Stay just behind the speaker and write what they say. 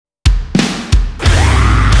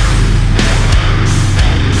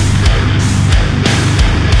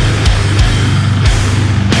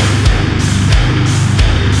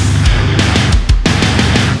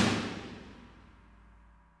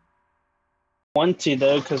want to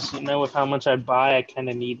though, because with how much I buy, I kind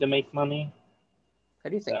of need to make money. How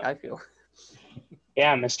do you think I feel?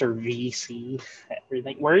 Yeah, Mr. VC,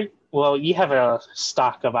 everything. Well, you have a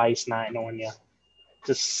stock of Ice 9 on you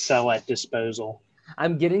to sell at disposal.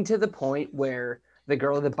 I'm getting to the point where the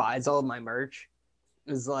girl that buys all of my merch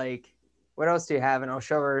is like, what else do you have? And I'll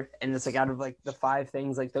show her, and it's like out of like the 5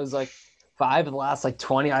 things, like those like 5 of the last like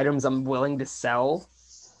 20 items I'm willing to sell.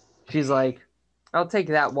 She's like, I'll take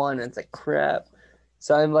that one. And it's like, crap.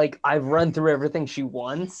 So I'm like, I've run through everything she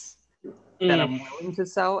wants that I'm willing to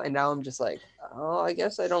sell, and now I'm just like, oh, I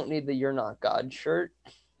guess I don't need the You're Not God shirt.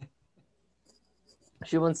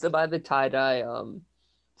 She wants to buy the tie-dye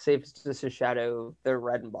Safest as a Shadow, the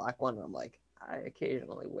red and black one. I'm like, I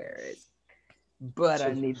occasionally wear it, but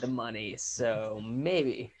I need the money, so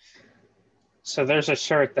maybe. So there's a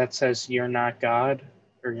shirt that says "You're not God"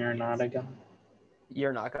 or "You're not a God."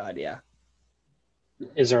 You're Not God, yeah.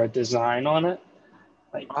 Is there a design on it?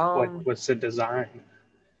 Like, what's the design?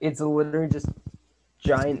 It's literally just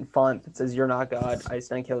giant font that says "You're Not God." Ice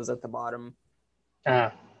Nine Kills at the bottom.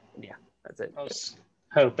 Yeah, that's it. I was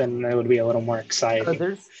hoping it would be a little more exciting.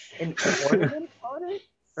 There's an ornament on it,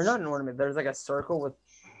 or not an ornament. There's like a circle with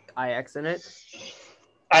IX in it.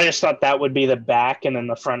 I just thought that would be the back, and then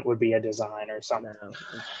the front would be a design or something.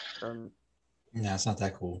 No, it's not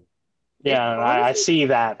that cool. Yeah, I see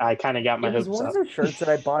that. I kind of got my hopes up. It was one of those shirts that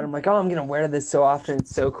I bought. I'm like, oh, I'm going to wear this so often.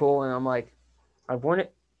 It's so cool. And I'm like, I've worn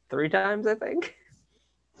it 3 times, I think.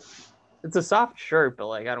 It's a soft shirt, but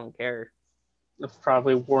like, I don't care. I've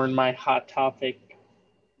probably worn my Hot Topic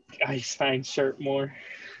Ice Nine shirt more.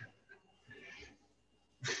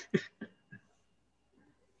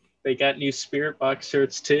 They got new Spirit Box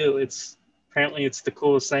shirts too. Apparently it's the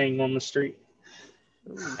coolest thing on the street.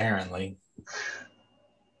 Apparently.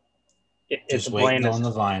 It's just waiting on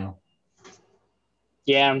the vinyl.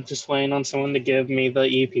 Yeah, I'm just waiting on someone to give me the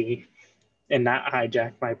EP and not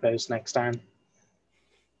hijack my post next time.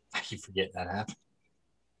 I keep forgetting that happened.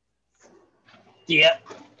 Yep.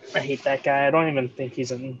 I hate that guy. I don't even think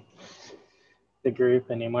he's in the group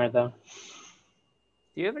anymore, though.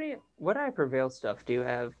 Do you have any... What I Prevail stuff do you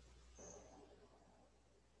have?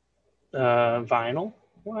 Vinyl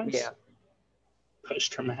wise? Yeah.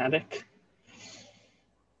 Post-traumatic.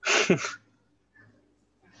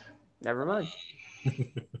 Never mind.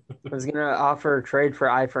 I was going to offer a trade for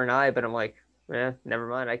Eye for an Eye, but I'm like, never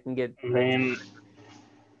mind. I can get $30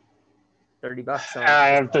 on I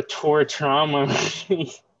have the Tour Trauma.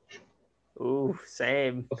 Ooh,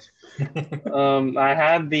 same. I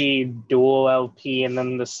had the dual LP and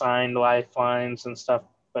then the signed Lifelines and stuff,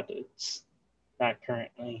 but it's not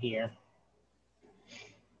currently here.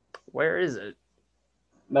 Where is it?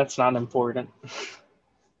 That's not important.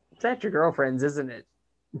 It's at your girlfriend's, isn't it?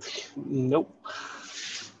 Nope.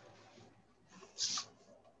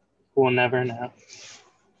 We'll never know.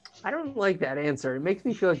 I don't like that answer. It makes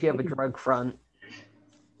me feel like you have a drug front.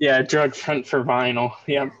 Yeah, drug front for vinyl.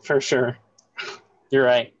 Yeah, for sure. You're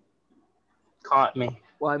right. Caught me.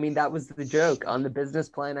 Well, I mean, that was the joke. On the business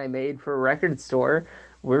plan I made for a record store,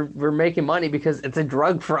 we're making money because it's a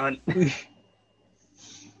drug front.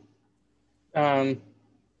 I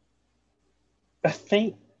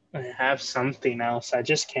think I have something else. I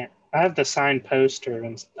just can't. I have the signed poster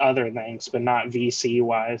and other things, but not VC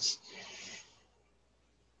wise.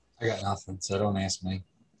 I got nothing, so don't ask me.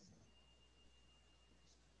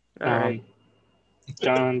 All right.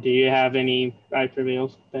 John, do you have any I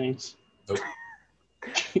Prevail things? Nope.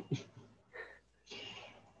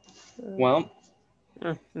 Well,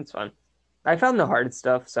 it's fine. I found the hard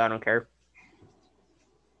stuff, so I don't care.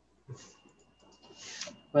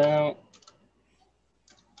 Well,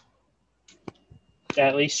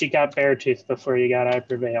 at least you got Beartooth before you got I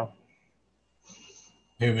Prevail.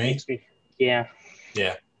 Who, me? Yeah.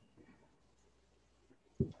 Yeah.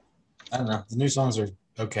 I don't know. The new songs are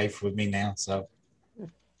okay with me now, so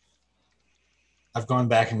I've gone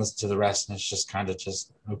back and listened to the rest, and it's just kind of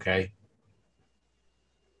just okay.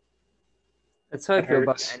 That's how I feel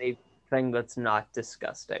about anything that's not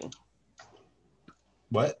disgusting.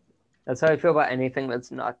 What? That's how I feel about anything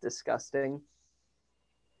that's not disgusting.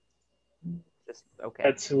 Just okay.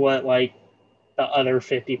 That's what, like, the other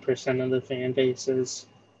 50% of the fan base is.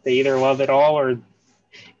 They either love it all or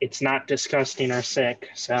it's not disgusting or sick,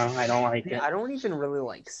 so I don't like it. I don't even really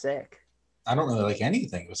like sick. I don't really like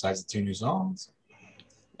anything besides the 2 new songs.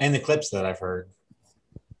 And the clips that I've heard.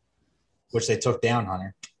 Which they took down,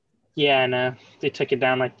 Hunter. Yeah, no. They took it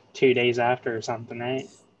down like 2 days after or something, right?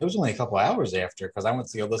 It was only a couple hours after, because I went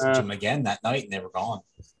to go listen to them again that night, and they were gone.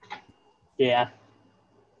 Yeah.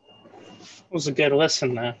 It was a good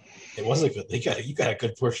listen, though. It was a good. You got a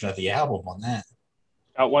good portion of the album on that.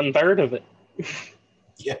 Got 1/3 of it,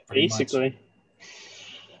 Yeah, pretty basically.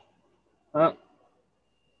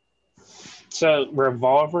 So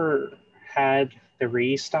Revolver had the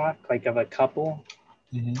restock, like of a couple.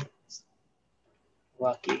 much.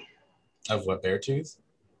 Lucky. Of what, Beartooth?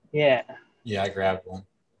 Yeah. Yeah, I grabbed one.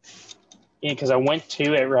 Yeah, because I went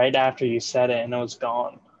to it right after you said it, and it was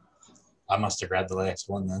gone. I must have grabbed the last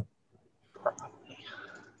one then. Probably.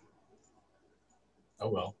 Oh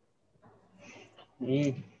well.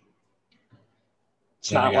 Mm. It's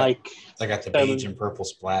Then not like I got the beige and purple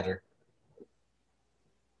splatter.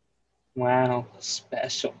 wow,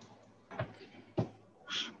 special.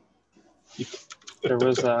 There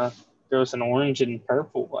was an orange and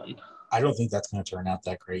purple one, I don't think that's going to turn out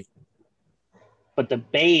that great. but the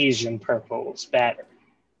beige and purple is better.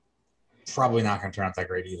 Probably not going to turn out that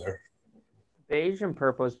great either. Beige and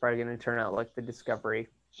purple is probably going to turn out like the Discovery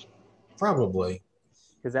Probably.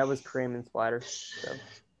 because that was cream and splatter. So.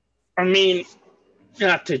 I mean,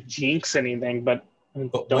 not to jinx anything, but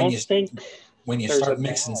don't think when you start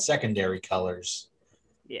mixing secondary colors.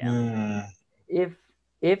 Yeah.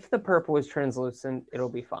 If the purple is translucent, it'll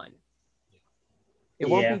be fine. It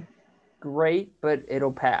won't be great, but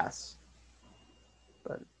it'll pass.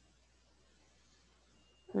 But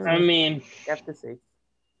I mean, you have to see.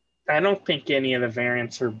 I don't think any of the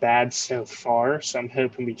variants are bad so far, so I'm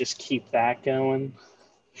hoping we just keep that going.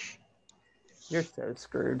 You're so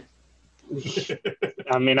screwed.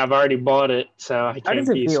 I mean, I've already bought it, so I can't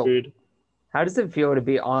be screwed. How does it feel to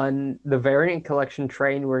be on the variant collection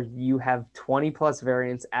train where you have 20 plus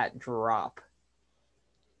variants at drop?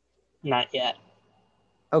 Not yet.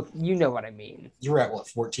 Oh, you know what I mean. You're at what,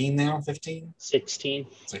 14 now? 15? 16.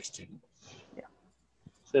 16. Yeah.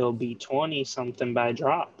 So it'll be 20 something by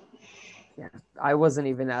drop. Yeah. I wasn't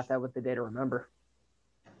even at that with the day to remember.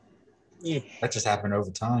 That just happened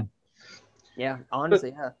over time. Yeah,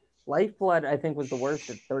 honestly, yeah. Lifeblood, I think, was the worst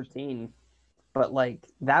at 13. But, like,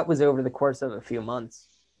 that was over the course of a few months.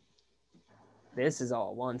 This is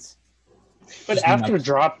all at once. But after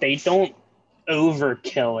drop, they don't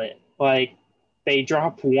overkill it. Like, they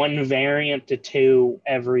drop one variant to two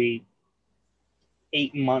every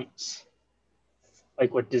 8 months.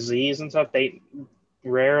 Like, with disease and stuff, they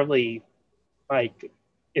rarely, like,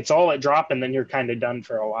 it's all at drop, and then you're kind of done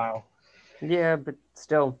for a while. Yeah, but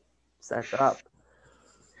still, set up.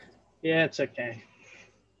 Yeah, it's okay.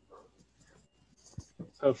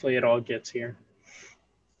 Hopefully it all gets here.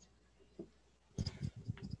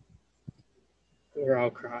 Or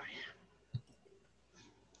I'll cry.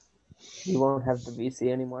 You won't have the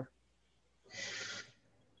VC anymore.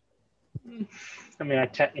 I mean, I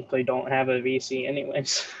technically don't have a VC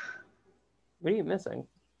anyways. What are you missing?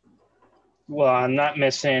 Well, I'm not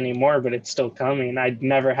missing anymore, but it's still coming. I'd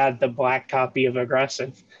never had the black copy of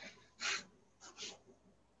Aggressive.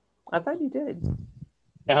 I thought you did.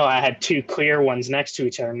 No, I had two clear ones next to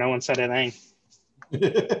each other. No one said a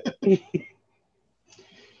thing.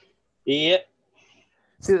 Yep.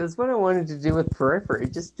 See, that's what I wanted to do with Periphery.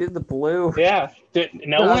 Just do the blue. Yeah.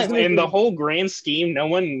 No one in the whole grand scheme, no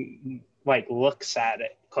one like looks at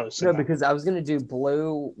it close enough. No, because I was gonna do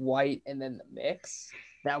blue, white, and then the mix.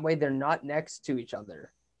 That way they're not next to each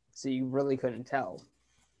other. So you really couldn't tell.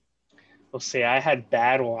 Well, see, I had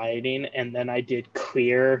bad lighting, and then I did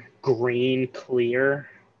clear, green, clear.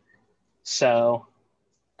 So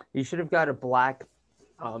you should have got a black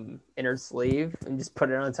inner sleeve and just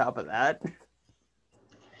put it on top of that.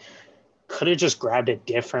 Could have just grabbed a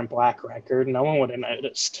different black record. No one would have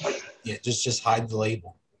noticed. Yeah, just hide the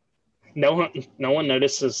label. No one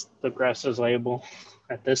notices the Aggressive's label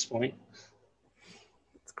at this point.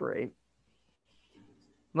 It's great.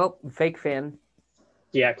 Well, fake fan.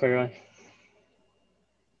 Yeah, clearly.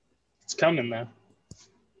 It's coming though.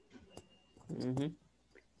 Mm-hmm.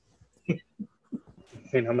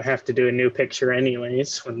 I'm gonna have to do a new picture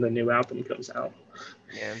anyways when the new album comes out.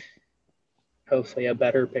 Yeah. Hopefully a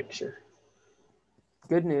better picture.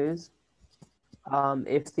 Good news.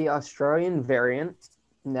 If the Australian variant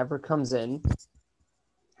never comes in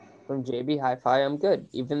from JB Hi-Fi, I'm good.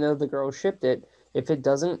 Even though the girl shipped it, if it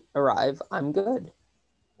doesn't arrive, I'm good.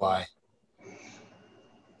 Why?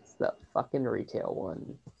 It's the fucking retail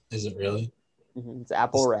one. Is it really? Mm-hmm. It's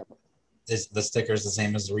Apple Red. Is the stickers the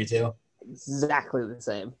same as the retail? Exactly the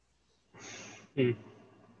same.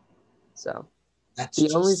 So that's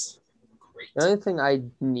the only great. The only thing I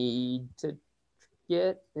need to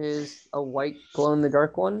get is a white glow in the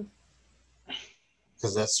dark one.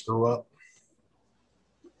 Because that screw up.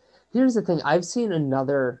 Here's the thing: I've seen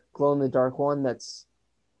another glow in the dark one that's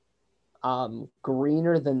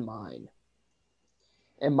greener than mine,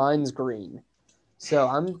 and mine's green. So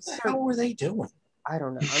I'm What the hell were they doing? I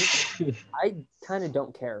don't know. I kind of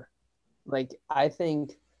don't care. Like I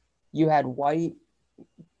think you had white,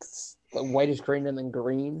 whitish green, and then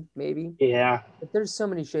green, maybe. Yeah, But there's so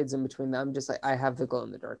many shades in between that I'm just like, I have the glow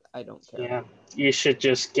in the dark. I don't care. yeah. You should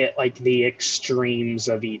just get like the extremes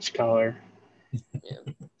of each color.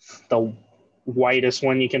 Yeah. The whitest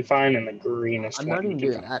one you can find and the greenest I'm one not you even can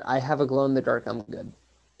doing find. that. I have a glow in the dark. I'm good.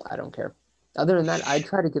 I don't care. Other than that, I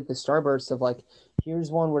try to get the starbursts of like,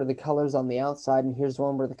 here's one where the color's on the outside and here's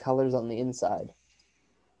one where the color's on the inside.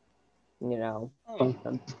 You know, Oh,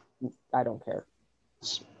 I don't care.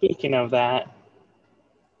 speaking of that,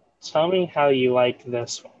 tell me how you like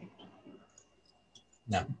this one.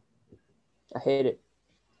 No. I hate it.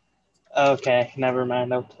 Okay, never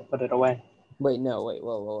mind. I'll put it away. Wait, no, wait,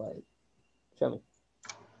 wait. Show me.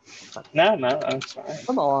 No, that's fine.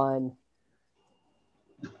 Come on.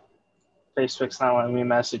 Facebook's not letting me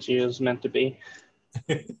message you as meant to be.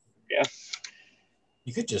 Yeah,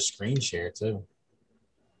 You could just screen share too.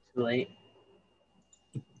 too late.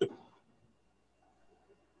 You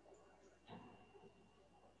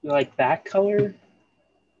like that color?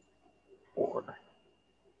 Or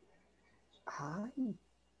I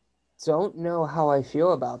don't know how I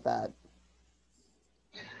feel about that.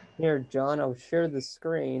 Here, John, I'll share the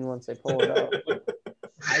screen once I pull it up.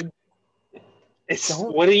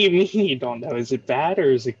 what do you mean you don't know? Is it bad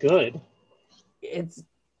or is it good? It's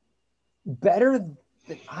better than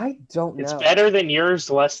I don't know. It's better than yours,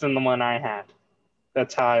 less than the one I had.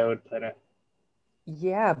 That's how I would put it.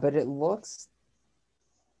 Yeah, but it looks.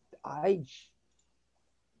 I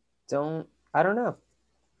don't know.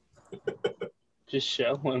 Just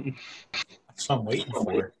show him. That's what I'm waiting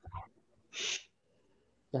for.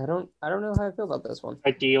 I don't know how I feel about this one.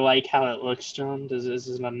 Do you like how it looks, John? This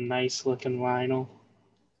is a nice looking vinyl.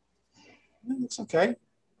 It's okay.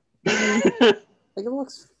 Like it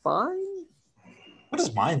looks fine. What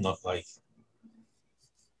does mine look like?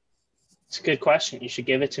 It's a good question. You should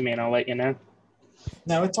give it to me and I'll let you know.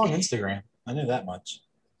 No, it's on Instagram. I knew that much.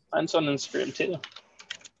 Mine's on Instagram too.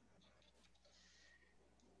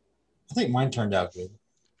 I think mine turned out good.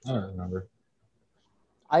 I don't remember.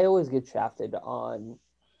 I always get shafted on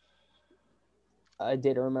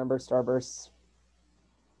Day to Remember Starbursts,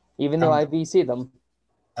 even though I VC them.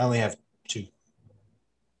 I only have 2.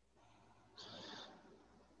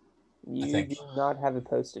 You do not have it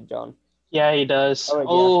posted, John. Yeah, he does.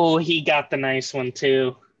 Oh, yeah. He got the nice one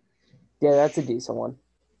too. Yeah, that's a decent one.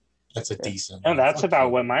 That's a decent one. No, that's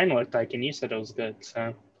about what mine looked like, and you said it was good,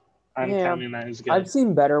 so I'm counting that as good. I've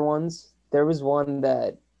seen better ones. There was one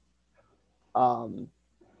that,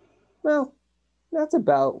 well, that's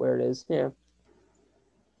about where it is. Yeah.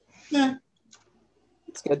 Yeah.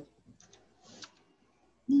 It's good.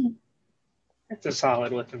 It's a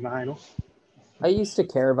solid looking vinyl. I used to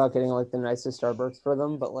care about getting like the nicest Starbursts for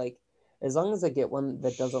them, but like as long as I get one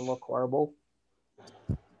that doesn't look horrible.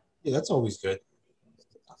 Yeah, that's always good.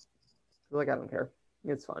 Like I don't care.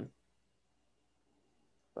 It's fine.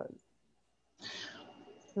 But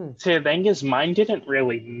See, the thing is, mine didn't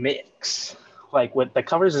really mix. Like with the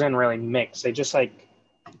covers didn't really mix. They just like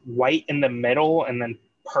white in the middle and then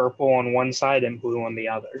purple on one side and blue on the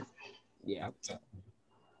other. Yeah.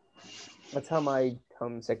 That's how my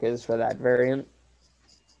homesick is for that variant.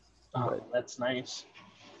 Oh, that's nice.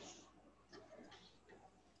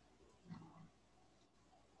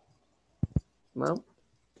 Well,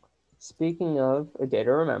 speaking of A Day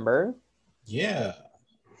to Remember. Yeah.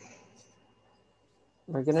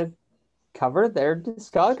 We're going to cover their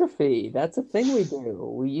discography. That's a thing we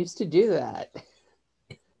do. We used to do that.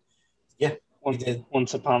 Yeah, we did.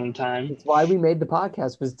 Once upon a time. That's why we made the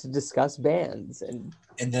podcast, was to discuss bands. And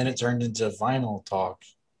then it turned into vinyl talk.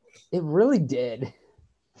 It really did.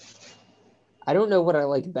 I don't know what I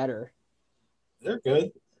like better. They're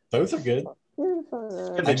good. Both are good.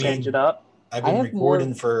 Can I change it up? I've been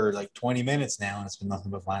recording for like 20 minutes now, and it's been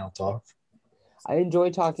nothing but vinyl talk. I enjoy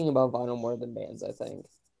talking about vinyl more than bands, I think.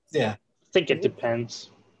 Yeah. I think it depends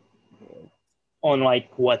on like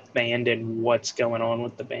what band and what's going on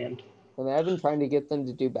with the band. I mean, I've been trying to get them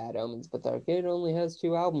to do Bad Omens, but they're like, it only has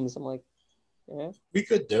 2 albums. I'm like, yeah. We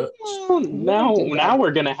could do it. Well, now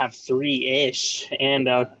we're going to have 3-ish and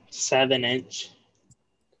a 7-inch.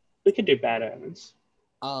 We could do Bad Omens.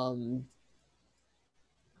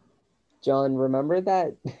 John, remember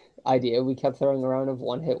that idea we kept throwing around of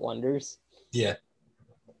one-hit wonders? Yeah.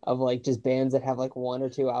 Of like just bands that have like 1 or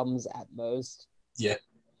 2 albums at most. Yeah.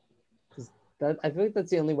 I feel like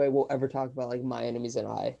that's the only way we'll ever talk about like My Enemies and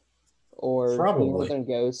I, or Probably. Northern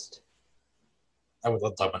Ghost. I would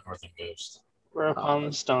love to talk about Northern Ghost. We're on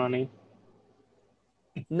Stani.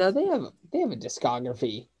 No, they have a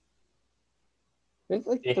discography. They have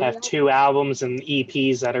like They 3 have albums. 2 albums and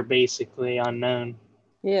EPs that are basically unknown.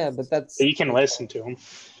 Yeah, but But you can listen to them.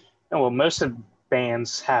 Oh, well, most of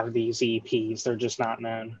bands have these EPs. They're just not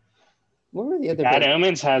known. what were the other Bad bands?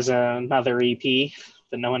 Omens has another EP,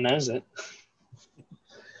 but no one knows it.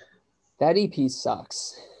 That EP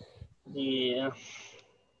sucks. Yeah.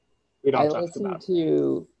 We I don't talk listened about it.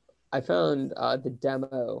 to I found the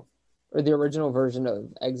demo or the original version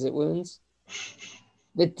of Exit Wounds.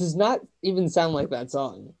 It does not even sound like that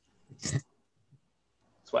song. That's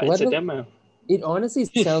why What it's a the- demo. It honestly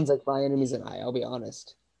sounds like My Enemies and I'll be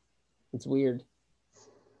honest. It's weird.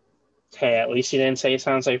 Hey, at least you didn't say it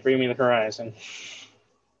sounds like Bring Me the Horizon.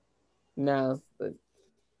 No, but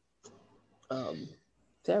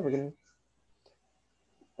yeah, we're gonna.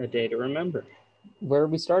 A day to remember. Where are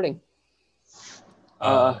we starting?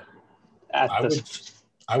 At I the would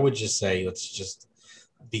I would just say let's just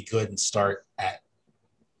be good and start at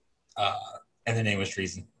and the name was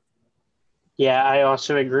Treason. Yeah, I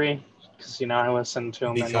also agree because I listened to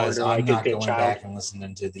them in Because order I'm like a not good going child, back and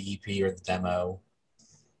listening to the EP or the demo.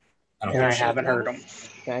 I don't and give I a shit. haven't heard them.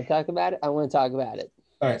 Can I talk about it? I want to talk about it.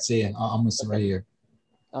 All right, see ya. I'm gonna sit right here.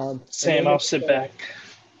 Sam, I'll sit back.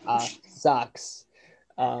 Sucks.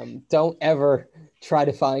 Don't ever try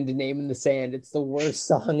to find a name in the sand. It's the worst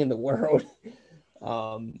song in the world.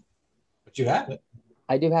 But you have it.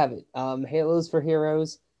 I do have it. Halos for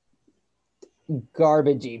Heroes,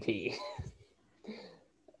 garbage EP.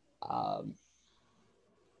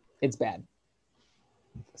 It's bad.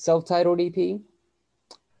 Self-titled EP,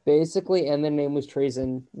 basically, and the name was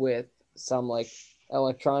Treason with some like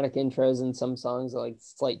electronic intros and some songs like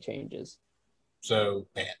slight changes. So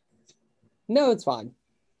bad. No, it's fine.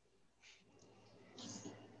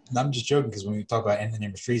 And I'm just joking because when we talk about And the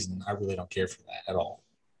Name of Treason, I really don't care for that at all.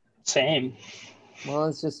 Same. Well,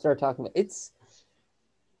 let's just start talking about it's.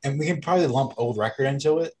 And we can probably lump Old Record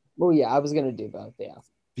into it Well, yeah, I was gonna do both. Yeah,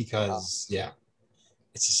 because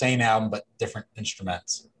it's the same album but different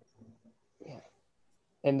instruments.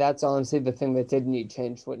 and that's honestly the thing that did need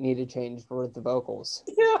changed. What needed changed were the vocals.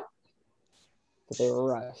 Yeah. But they were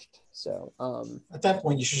rushed. So, At that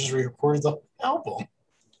point, you should just re-record the album.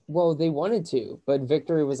 well, they wanted to, but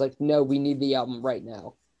Victory was like, "No, we need the album right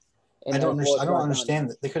now." And I don't therefore it's understand. I don't not understand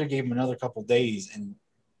that they could have gave him another couple days, and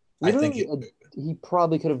done. I think He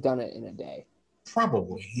probably could have done it in a day.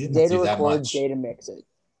 probably he didn't Day to do that record, much. day to mix it.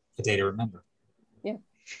 A day to remember.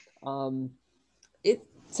 It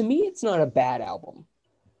to me, it's not a bad album.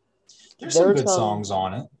 There's some There's good some- songs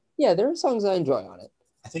on it. Yeah, there are songs I enjoy on it.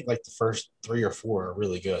 I think like the first 3 or 4 are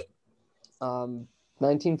really good.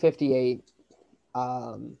 1958.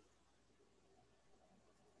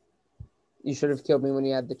 You should have killed me when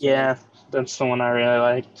you had the kid. Yeah, that's the one I really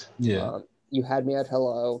liked. You had me at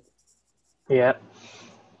hello. Yeah.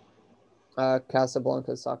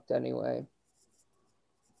 Casablanca sucked anyway.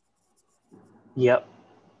 Yep.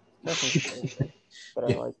 Nothing crazy, but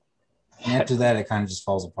Yeah. I like. And after that, it kind of just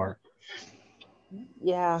falls apart.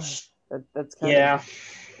 Yeah, that's kind Yeah. of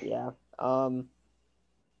yeah. I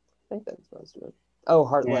think that's most of it. Oh,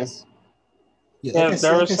 Heartless. Yeah, Yeah, like I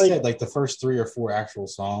there was, said, like the first 3 or 4 actual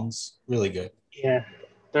songs, really good. Yeah.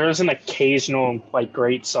 There was an occasional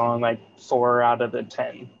great song, 4 out of the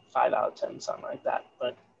 10, 5 out of 10, something like that.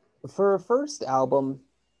 But For a first album,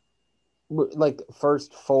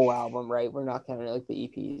 first full album, right? We're not counting the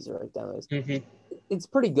EPs or demos. It's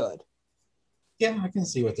pretty good Yeah, I can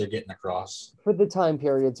see what they're getting across. for the time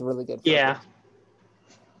period. It's really good. yeah,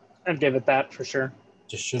 I'd give it that for sure.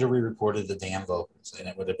 Just should have re-recorded the damn vocals, and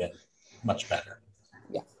it would have been much better.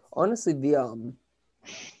 Honestly, the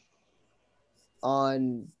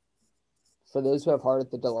on for those who have heart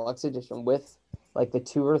at the deluxe edition with the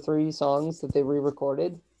 2 or 3 songs that they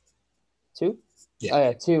re-recorded. 2? Yeah. Oh,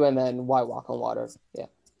 yeah, 2, and then Why Walk on Water. Yeah.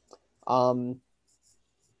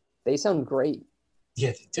 They sound great.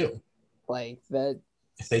 Yeah, they do. That.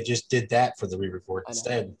 If they just did that for the re-record I know.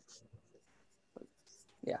 instead.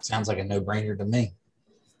 Yeah. Sounds like a no-brainer to me.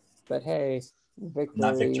 But hey, Victory.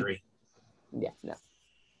 Not Victory. Yeah, no.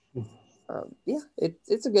 Yeah,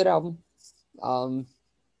 it's a good album.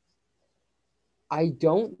 I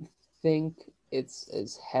don't think it's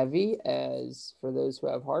as heavy as For Those Who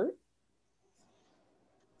Have Heart.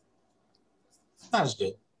 Not as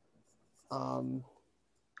good.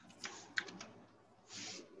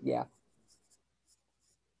 Yeah.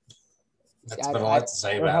 That's about all I have to say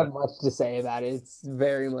I don't about have it. much to say about it. It's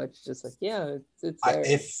very much just it's there.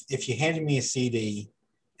 If you handed me a CD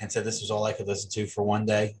and said this was all I could listen to for one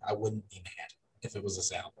day, I wouldn't be mad if it was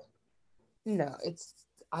this album. No, it's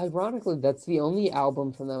ironically that's the only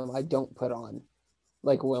album from them I don't put on.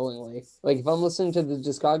 like willingly. Like if I'm listening to the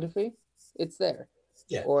discography, it's there.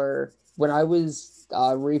 Yeah. Or when I was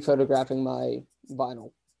rephotographing my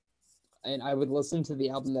vinyl, and I would listen to the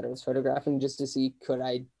album that I was photographing just to see could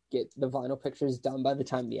I get the vinyl pictures done by the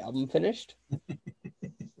time the album finished.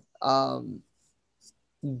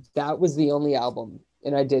 That was the only album,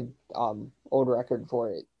 and I did old record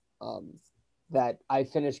for it, that I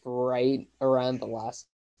finished right around the last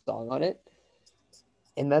song on it.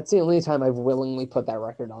 And that's the only time I've willingly put that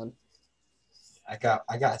record on. I think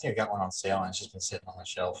I got one on sale and it's just been sitting on the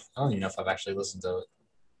shelf. I don't even know if I've actually listened to it.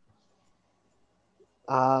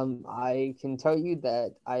 I can tell you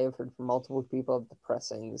that I have heard from multiple people that the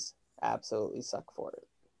pressings absolutely suck for it.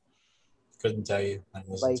 Couldn't tell you. I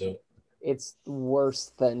haven't listened to it. It's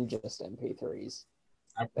worse than just MP3s.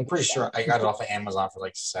 I'm pretty sure I got it off of Amazon for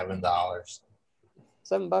like $7.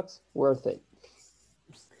 $7, worth it.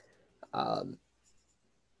 I'm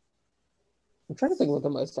trying to think what the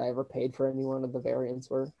most I ever paid for any one of the variants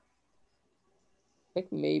were. I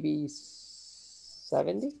think maybe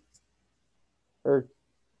 70 or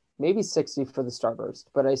maybe 60 for the Starburst,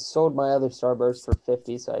 but I sold my other Starburst for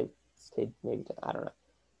 50, so I paid maybe 10. I don't know.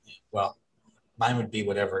 Well, mine would be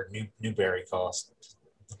whatever Newberry cost.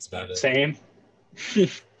 That's about it. Same.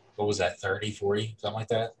 What was that, 30, 40, something like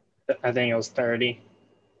that? I think it was 30.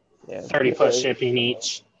 Yeah. 30 plus shipping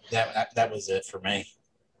each. That was it for me.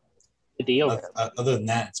 The deal. Other than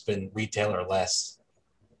that, it's been retail or less.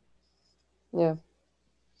 Yeah.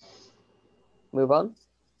 Move on?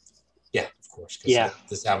 Yeah, of course. Yeah.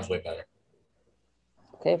 This album's way better.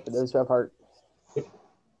 Okay, for those who have heart. That's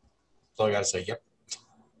all I got to say. Yep.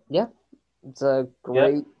 Yeah. It's a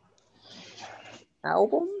great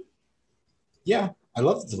album. Yeah, I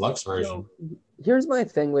love the deluxe version. Here's my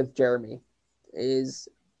thing with Jeremy is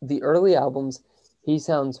the early albums, he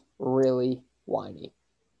sounds really whiny.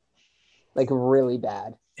 Like really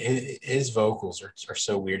bad. His vocals are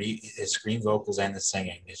so weird. His scream vocals and the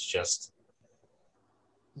singing is just...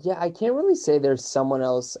 Yeah, I can't really say there's someone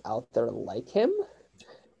else out there like him.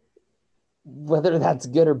 Whether that's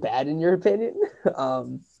good or bad in your opinion.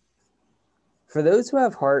 For those who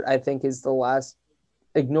have heart, I think is the last,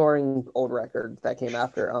 ignoring old record that came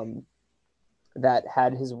after, that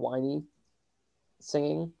had his whiny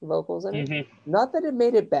singing vocals in it. Mm-hmm. Not that it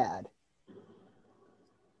made it bad,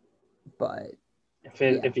 but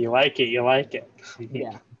if you like it, you like it.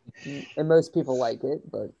 Yeah, and most people like it,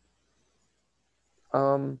 but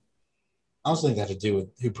I also think that had to do with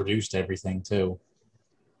who produced everything too,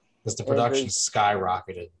 because the production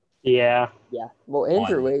skyrocketed. Yeah. Well,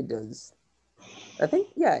 Andrew Wade does. I think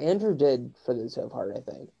Andrew did for those who have heart. I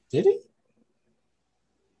think. Did he?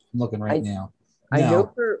 I'm looking right now. I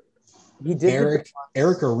know he did.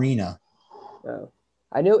 Eric Arena. Oh.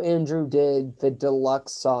 I know Andrew did the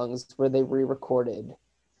deluxe songs where they re-recorded.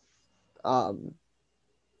 And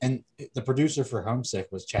the producer for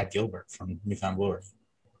Homesick was Chad Gilbert from New Found Glory.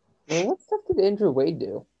 Well, what stuff did Andrew Wade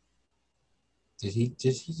do? Did he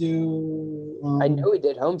do? I know he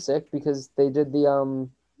did Homesick because they did the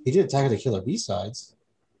He did Attack of the Killer B-sides.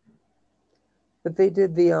 But they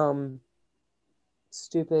did the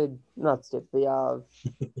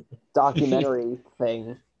documentary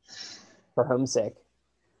thing for Homesick.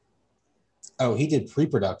 Oh, he did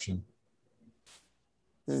pre-production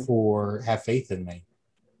for Have Faith in Me.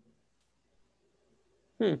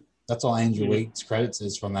 That's all Andrew Wade's credits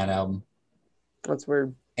is from that album. That's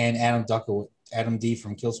weird. And Adam D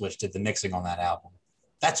from Killswitch did the mixing on that album.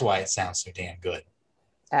 That's why it sounds so damn good.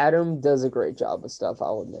 Adam does a great job with stuff.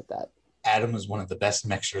 I'll admit that. Adam is one of the best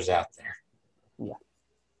mixers out there. Yeah.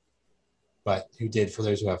 But who did, for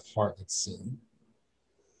those who have heart, let's see.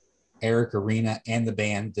 Eric Arena and the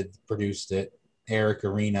band produced it. Eric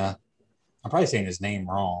Arena, I'm probably saying his name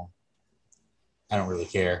wrong. I don't really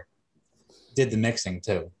care. Did the mixing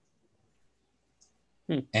too.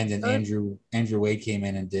 And then Andrew Wade came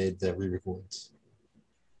in and did the re-records.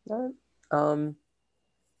 All right.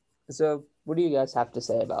 So what do you guys have to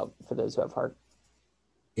say about For Those Who Have Heart?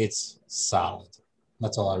 It's solid.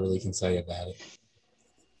 That's all I really can say about it.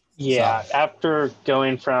 Yeah, after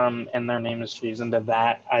going from And Their Name Is Treason to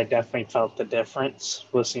that, I definitely felt the difference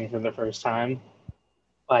listening for the first time.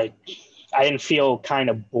 Like, I didn't feel kind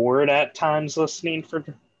of bored at times listening for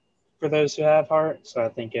Those Who Have Heart. So I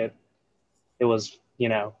think it was,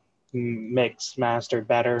 mixed, mastered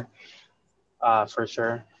better, for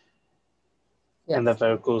sure. Yeah. And the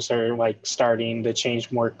vocals are like starting to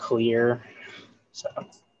change more clear. So,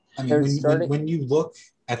 I mean, when you look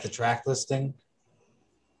at the track listing,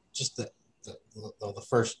 just the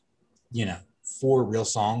first, 4 real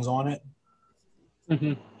songs on it,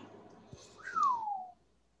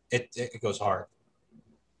 it goes hard.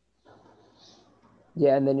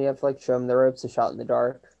 Yeah, and then you have to like show them the ropes, a shot in the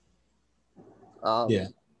dark. Yeah.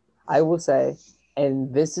 I will say,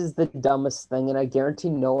 and this is the dumbest thing, and I guarantee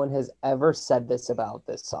no one has ever said this about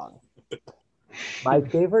this song. My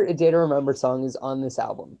favorite A Day to Remember song is on this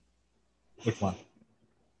album. Which one?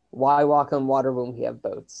 Why Walk on Water When We Have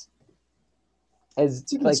Boats? As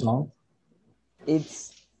It's a good like song.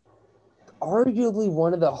 it's arguably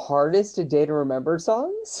one of the hardest A Day to Remember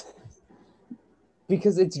songs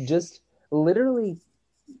because it's just literally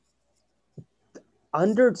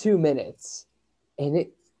under 2 minutes, and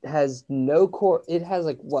it has no core. It has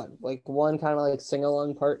like what, like one kind of like sing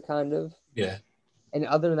along part, kind of. Yeah. And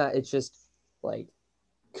other than that, it's just like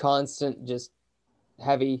constant, just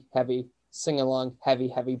heavy, heavy sing along, heavy,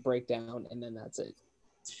 heavy breakdown, and then that's it.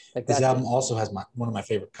 Like This that's album it. also has one of my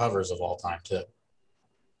favorite covers of all time too.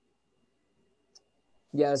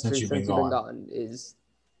 Yeah, it's Since true. You've Since Been You've Been Gone. Gone is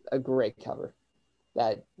a great cover.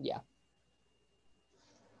 That yeah.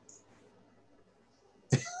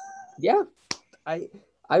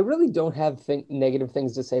 I really don't have negative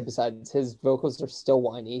things to say besides his vocals are still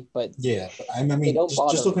whiny, but Yeah, but I they mean, don't just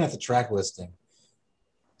bother looking me. at the track listing,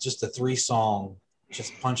 just a 3-song,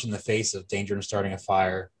 just punch in the face of danger and starting a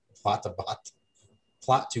fire, plot to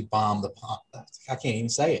bomb the pond. I can't even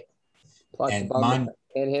say it. Plot to And bomb mine, the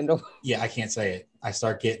Panhandle. yeah, I can't say it. I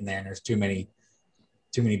start getting there, and there's too many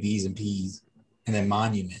B's and P's. And then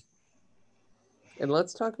Monument. And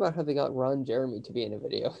let's talk about how they got Ron Jeremy to be in a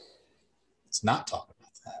video. Let's not talk about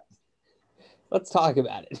that. Let's talk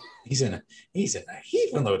about it. He's in a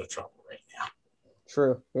heaping load of trouble right now.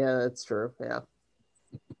 True. Yeah, that's true. Yeah.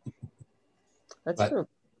 That's But true.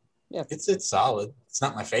 Yeah. It's solid. It's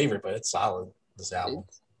not my favorite, but it's solid. This album.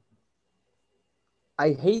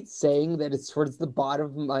 I hate saying that it's towards the bottom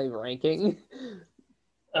of my ranking,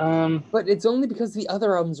 But it's only because the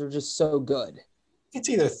other albums are just so good. It's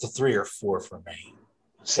either the 3 or 4 for me.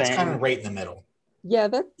 same. It's kind of right in the middle. Yeah,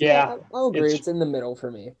 I'll agree. It's in the middle for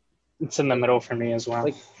me. It's in the middle for me as well.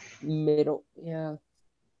 Like middle, yeah.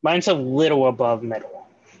 Mine's a little above middle.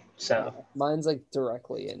 So Mine's like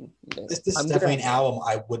directly in middle. This is definitely an album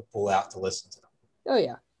I would pull out to listen to. Oh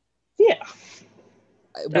yeah. yeah.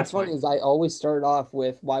 What's funny is I always start off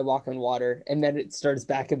with Why Walk on Water, and then it starts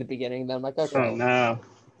back at the beginning. Then I'm like, okay. Oh no.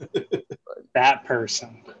 That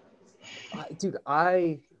person. Dude,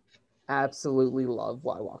 I absolutely love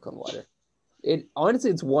Why Walk on Water. It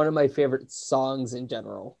honestly, it's one of my favorite songs in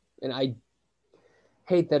general, and I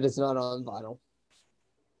hate that it's not on vinyl.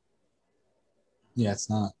 Yeah, it's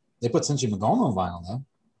not. They put Since You've Been Gone on vinyl though.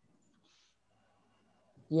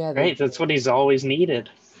 Yeah, Right, that's what he's always needed.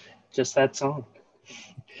 Just that song.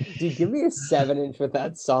 Dude, give me a 7-inch with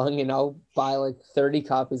that song, and I'll buy like 30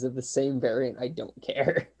 copies of the same variant. I don't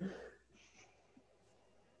care.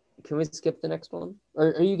 Can we skip the next one? Or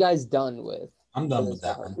are you guys done with? I'm done with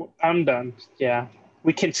that one. I'm done. Yeah.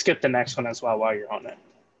 We can skip the next one as well while you're on it.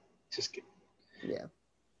 Just kidding.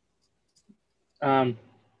 Yeah.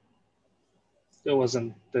 It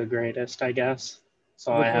wasn't the greatest, I guess.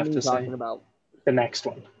 So Which I have one are to you say talking about? the next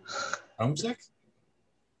one. Homesick?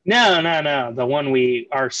 No. The one we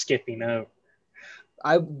are skipping over.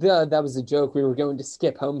 That was a joke. We were going to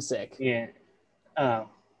skip Homesick. Yeah. Oh.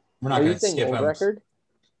 We're not Are going you to saying skip Old Homesick. Record?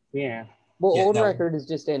 Yeah. Well, Yeah, Old no. Record is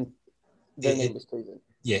just in their name is Treason.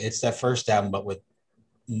 Yeah, it's that first album, but with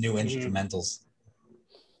new Mhm. instrumentals,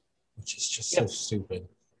 which is just so stupid.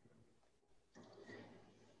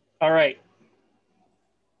 All right.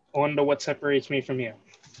 On to what separates me from you.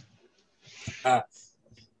 Now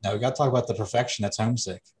we got to talk about the perfection that's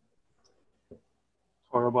Homesick.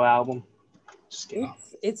 Horrible album. Just kidding.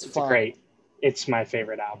 It's It's fun. great. It's my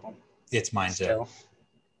favorite album. It's mine too. Still.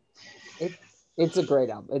 It's a great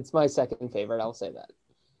album. It's my second favorite. I'll say that.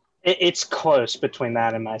 It's close between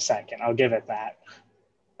that and my second. I'll give it that.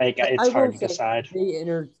 Like it's I hard will to say decide. They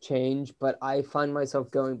interchange, but I find myself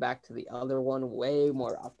going back to the other one way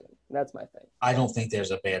more often. That's my thing. I don't think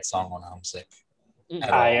there's a bad song on Homesick.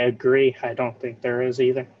 At I all. agree. I don't think there is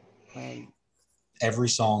either. Every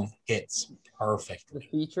song hits perfect. The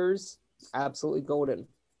features, absolutely golden.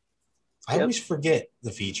 I always forget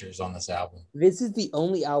the features on this album. This is the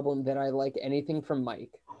only album that I like anything from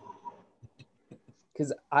Mike.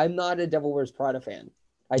 Because I'm not a Devil Wears Prada fan.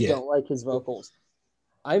 I don't like his vocals.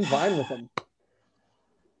 I'm fine with him.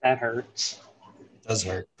 That hurts. It does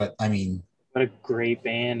hurt, but I mean, What a great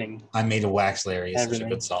band. And I Made a Wax Larry is such a Everything.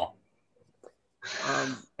 good song.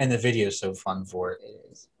 And the video is so fun for it.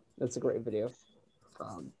 It is. That's a great video.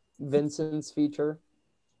 Vincent's feature.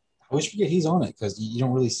 I always forget he's on it because you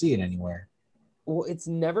don't really see it anywhere. Well, it's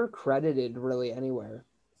never credited really anywhere.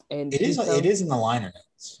 And It is in the liner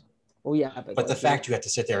notes. Well, yeah, But the fact you have to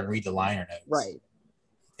sit there and read the liner notes. right.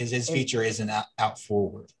 His feature isn't out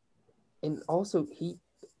forward. And also, he,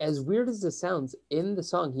 as weird as this sounds, in the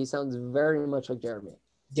song, he sounds very much like Jeremy.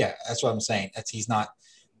 Yeah, that's what I'm saying. He's not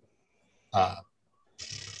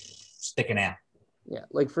sticking out. Yeah,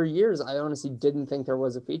 like for years, I honestly didn't think there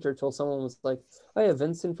was a feature until someone was like, "Oh yeah,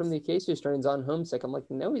 Vincent from the Acacia Strain's on Homesick." I'm like,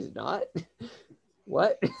 "No, he's not."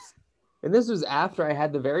 What? And this was after I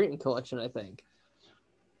had the variant collection, I think.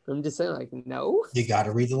 I'm just saying, like, no, You got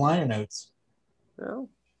to read the liner notes. no.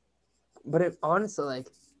 But it honestly, like,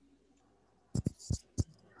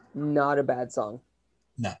 not a bad song.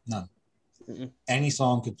 No, none. Mm-mm. Any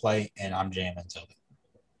song could play, and I'm jamming to it.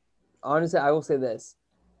 Honestly, I will say this.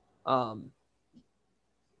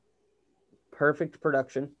 Perfect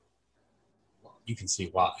production. You can see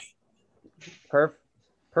why.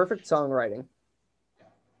 Perfect songwriting.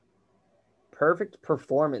 Perfect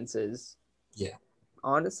performances. Yeah.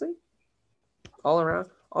 Honestly, all around.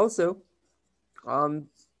 Also,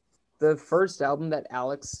 the first album that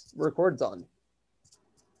Alex records on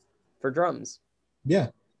for drums. Yeah.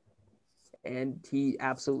 And he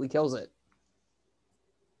absolutely kills it.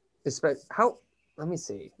 Let me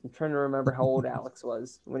see. I'm trying to remember how old Alex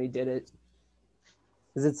was when he did it.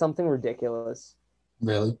 Is it something ridiculous?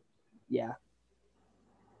 Really? Yeah.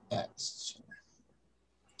 That's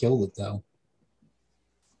killed it though.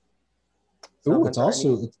 Ooh, it's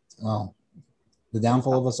also the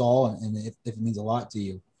downfall of us all, and if it means a lot to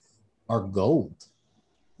you, are gold.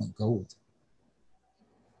 Like gold.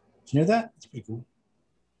 Did you know that? It's pretty cool.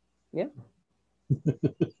 Yeah.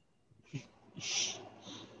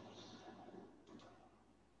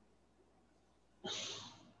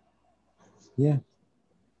 Yeah.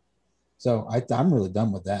 So I'm really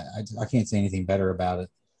done with that. I can't say anything better about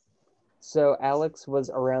it. So Alex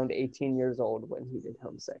was around 18 years old when he did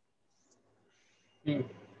Homesick.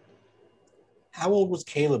 How old was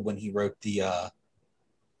Caleb when he wrote the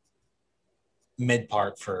mid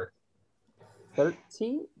part for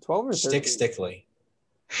 13? 12 or 13? Stickly?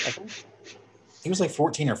 I think. He was like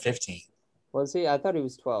 14 or 15. Was he? I thought he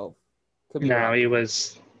was 12. Could be No, wrong. he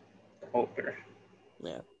was older.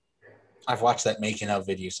 Yeah. I've watched that making of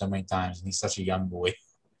video so many times, and he's such a young boy.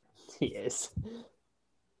 He is.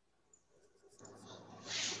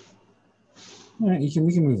 All right, we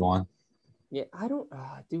can move on. Yeah, I don't.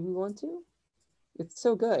 Do we want to? It's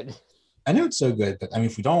so good. I know it's so good, but I mean,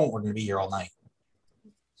 if we don't, we're going to be here all night.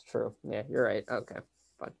 It's true. Yeah, you're right. Okay,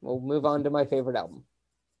 fine. We'll move on to my favorite album.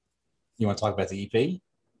 You want to talk about the EP?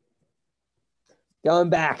 Going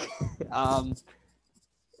back.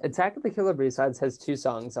 Attack of the Killer B-Sides has 2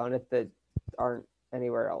 songs on it that aren't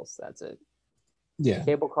anywhere else. That's it. Yeah.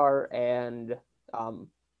 Cable Car and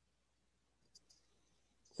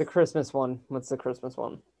the Christmas one. What's the Christmas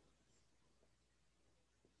one?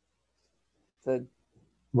 Right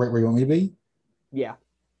where you want me to be? Yeah.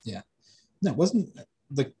 Yeah. No, it wasn't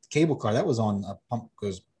the Cable Car. That was on a Pump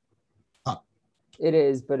Goes Up. It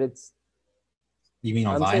is, but it's... You mean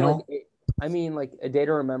on vinyl? I mean, like, A Day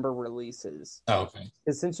to Remember releases. Oh, okay.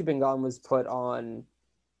 Because Since You've Been Gone was put on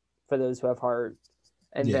For Those Who Have Heart.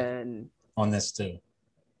 And then... On this, too.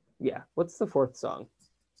 Yeah. What's the 4th song?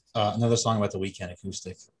 Another song about the Weekend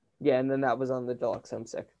acoustic. Yeah, and then that was on the Deluxe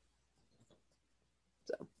Homesick.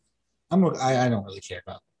 So... I don't really care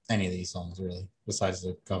about any of these songs, really, besides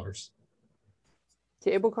the covers.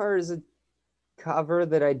 Cable Car is a cover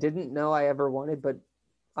that I didn't know I ever wanted, but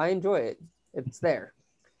I enjoy it. It's there.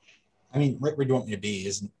 I mean, Right Where You Want Me to Be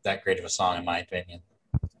isn't that great of a song, in my opinion.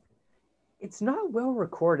 It's not well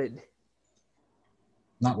recorded.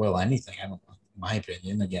 Not well anything, I don't know. In my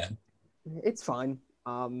opinion, again. It's fine.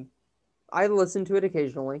 I listen to it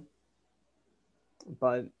occasionally.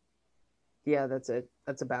 But yeah, that's it.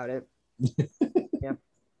 That's about it. Yeah. All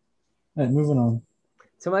right, moving on.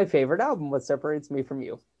 So my favorite album, What Separates Me from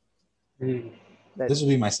You. This would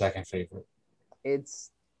be my second favorite.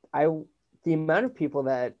 The amount of people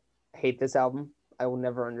that hate this album, I will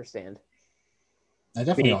never understand. I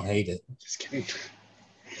definitely don't hate it. Just kidding.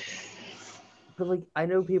 But like, I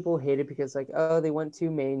know people hate it because like, oh, they went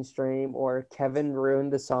too mainstream or Kevin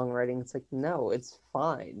ruined the songwriting. It's like, no, it's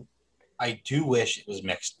fine. I do wish it was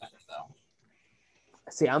mixed better, though.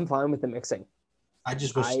 See, I'm fine with the mixing. I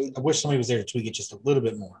wish somebody was there to tweak it just a little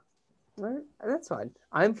bit more. All right, that's fine.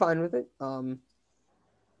 I'm fine with it. Other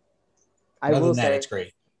than that, it's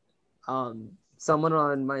great. Someone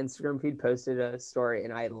on my Instagram feed posted a story,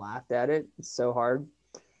 and I laughed at it so hard.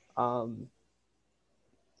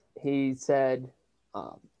 He said,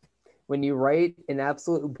 when you write an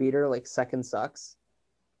absolute beater like Second Sucks,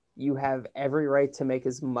 you have every right to make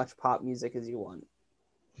as much pop music as you want.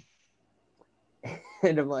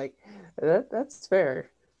 And I'm like, that's fair.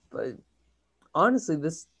 But honestly,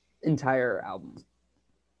 this entire album.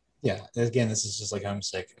 Yeah. Again, this is just like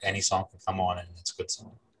Homesick. Any song can come on and it's a good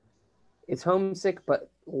song. It's Homesick,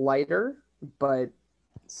 but lighter, but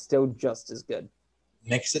still just as good.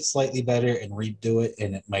 Mix it slightly better and redo it,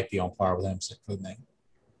 and it might be on par with Homesick for me.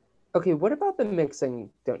 Okay, what about the mixing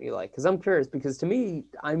don't you like? Because I'm curious, because to me,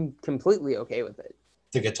 I'm completely okay with it.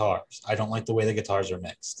 The guitars. I don't like the way the guitars are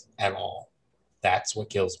mixed at all. That's what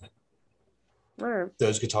kills me. All right.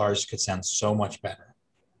 Those guitars could sound so much better.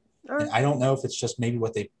 All right. And I don't know if it's just maybe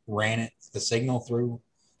what they ran it, the signal through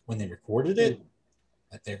when they recorded it,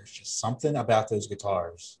 that there's just something about those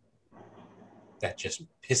guitars that just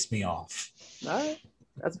pissed me off. All right.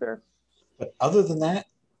 That's fair. But other than that,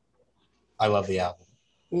 I love the album.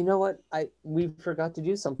 You know what? We forgot to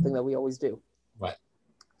do something that we always do. What?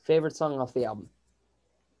 Favorite song off the album.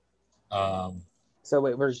 Um, So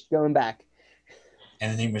wait, we're going back.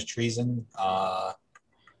 and the name was Treason.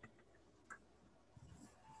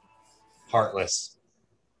 Heartless.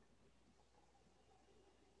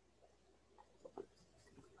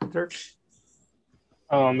 Hunter?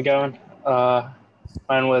 Oh, I'm going.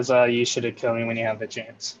 Mine was You Should Have Killed Me When You Had the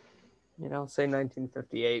Chance. You know, say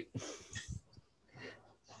 1958.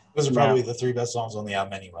 Those are probably the three best songs on the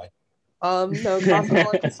album anyway. No,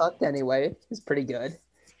 Cosmopolitan sucked anyway. It's pretty good.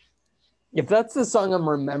 If that's the song I'm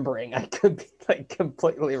remembering, I could be like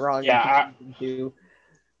completely wrong. Yeah,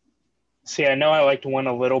 See, I know I liked one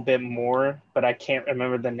a little bit more, but I can't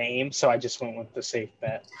remember the name, so I just went with the safe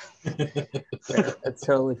bet. Fair. That's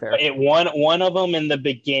totally fair. One of them in the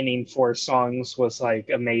beginning 4 songs was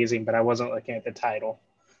like amazing, but I wasn't looking at the title,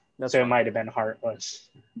 That's so fine. it might have been Heartless.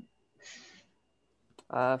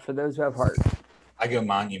 For those who have heart. I go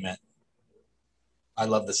Monument. I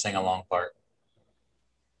love the sing-along part.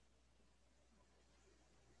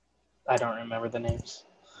 I don't remember the names.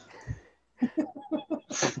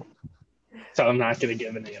 So I'm not going to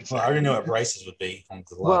give an answer. Well, I already know what Bryce's would be on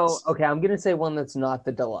Deluxe. Well, okay, I'm going to say one that's not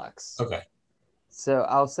the deluxe. Okay. So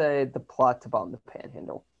I'll say the Plot to Bomb the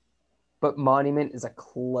Panhandle. But Monument is a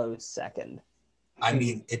close second. I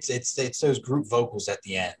mean, it's those group vocals at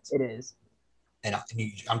the end. It is. And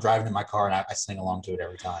I'm driving in my car and I sing along to it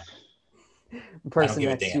every time. The person give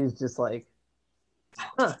a next to damn. you is just like,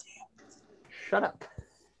 huh, shut up.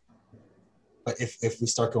 But if we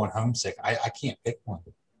start going Homesick, I can't pick one.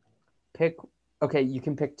 Okay, you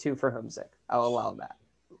can pick 2 for Homesick. I'll allow that.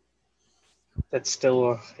 That's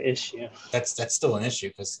still an issue. That's still an issue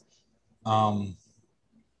because I'll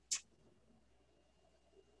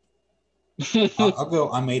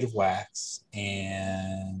go I'm Made of Wax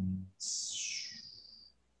and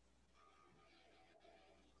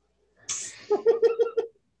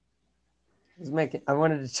I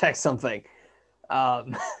wanted to check something.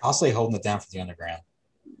 I'll say Holding It Down for the Underground.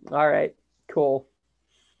 All right, cool.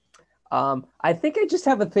 I think I just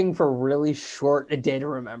have a thing for really short A Day to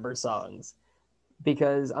Remember songs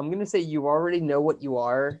because I'm gonna say You Already Know What You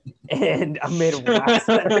Are and I'm Made of Wax.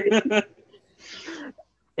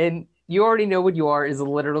 And You Already Know What You Are is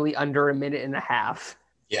literally under a minute and a half.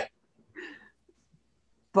 Yeah.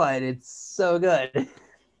 But it's so good.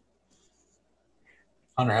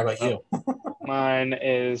 Hunter, how about you? Mine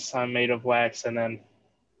is I'm Made of Wax, and then,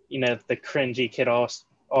 the cringy kid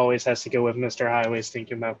always has to go with Mr. Highways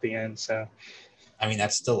Thinking About the End. So, I mean,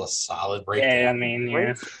 that's still a solid breakdown. yeah, I mean,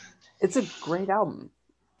 yeah. It's a great album.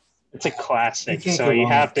 It's a classic, You can't so go you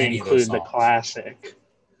wrong have with to any of those include the songs. classic.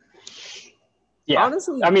 Yeah,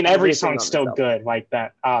 Honestly, I mean, every everything song's on still this album. good like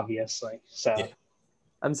that, obviously. So, Yeah.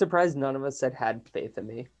 I'm surprised none of us said Had Faith in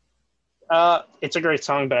Me. it's a great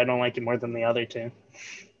song, but I don't like it more than the other 2.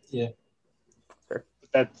 Yeah. Sure.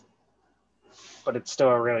 But it's still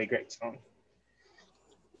a really great song.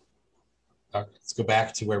 All right, let's go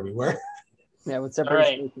back to where we were. Yeah, what separates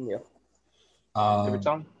All right. me from you? Favorite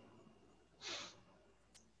song?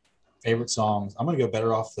 Favorite songs. I'm gonna go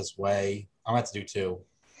Better Off This Way. I'm gonna have to do 2.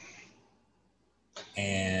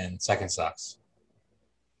 And Second Sucks.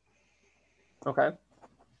 Okay.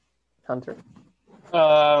 Hunter.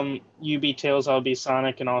 You Be Tails, I'll Be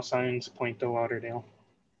Sonic, and All Signs Point to Lauderdale.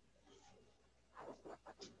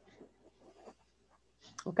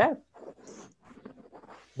 Okay.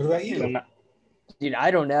 What about you? And Dude,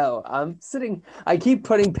 I don't know. I keep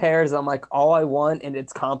putting pairs. I'm like, All I Want, and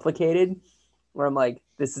it's complicated. Where I'm like,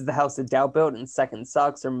 this is the House of Doubt built, and Second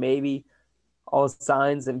Sucks, or maybe All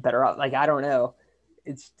Signs and Better Off. Like, I don't know.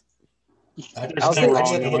 It's I There's just no have to wrong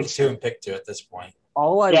look at answer. 2 and pick 2 at this point.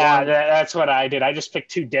 All I yeah, Want. that's what I did. I just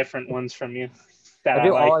picked 2 different ones from you that I I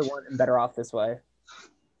do All I liked. Want and Better Off This Way.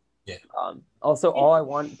 Yeah. Also, All I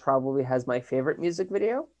Want probably has my favorite music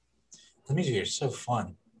video. The music here is so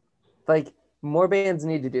fun. Like, more bands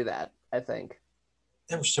need to do that, I think.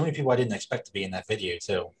 There were so many people I didn't expect to be in that video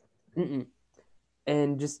too.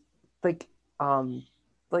 And just like Tim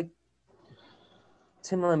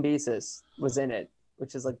Lambesis was in it,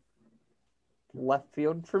 which is like left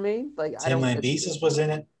field for me. Like Tim Lambesis was in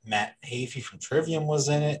it. Matt Hafey from Trivium was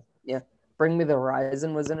in it. Yeah, Bring Me the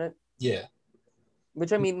Horizon was in it. Yeah.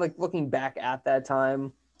 Which I mean, like looking back at that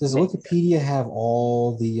time. Does Wikipedia have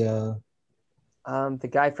all the? The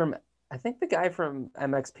guy from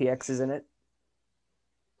MXPX is in it.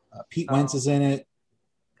 Pete Wentz is in it.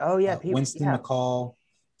 Oh yeah, Winston McCall,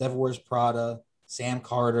 Devil Wears Prada, Sam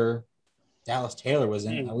Carter, Dallas Taylor was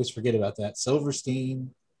in it. I always forget about that.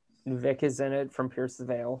 Silverstein. Vic is in it from Pierce the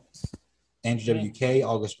Veil. Andrew WK,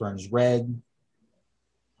 August Burns Red.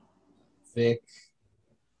 Vic.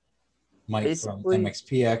 Mike Basically, from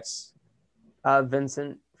MXPX.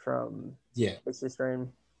 Vincent from Twisted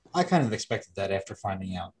Strain. I kind of expected that after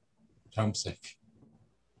finding out Homesick.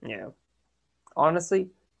 Yeah. Honestly,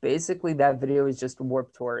 basically that video is just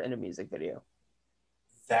Warped Tour in a music video.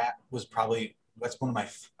 That's one of my,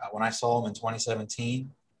 when I saw them in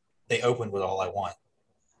 2017, they opened with All I Want.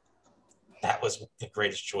 That was the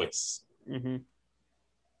greatest choice. Mm-hmm.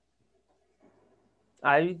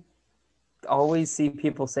 I always see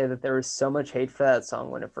people say that there was so much hate for that song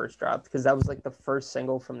when it first dropped because that was like the first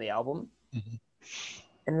single from the album. Mm-hmm.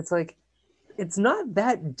 And it's like, it's not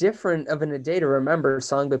that different of A Day to Remember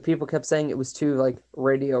song, but people kept saying it was too like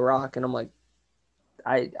radio rock. And I'm like,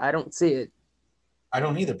 I don't see it. I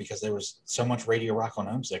don't either because there was so much radio rock on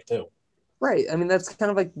Homesick too. Right. I mean, that's kind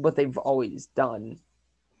of like what they've always done.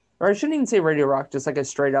 Or I shouldn't even say radio rock, just like a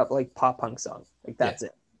straight up like pop punk song. Like that's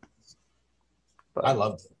it. But I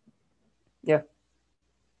loved it. Yeah.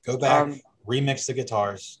 Go back, remix the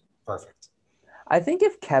guitars. Perfect. I think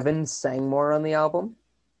if Kevin sang more on the album,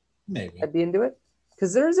 maybe I'd be into it.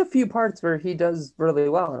 Because there's a few parts where he does really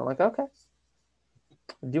well. And I'm like, okay,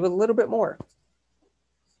 do a little bit more.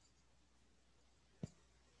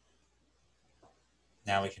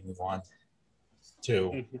 Now we can move on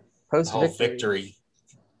to post-victory.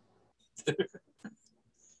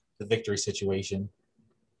 The victory situation.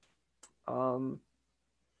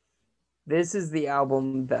 This is the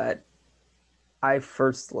album that I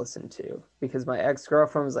first listened to because my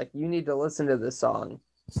ex-girlfriend was like, you need to listen to this song,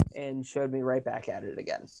 and showed me right back at it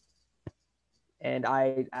again. And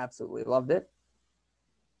I absolutely loved it.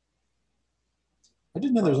 I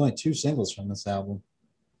didn't know there was only 2 singles from this album.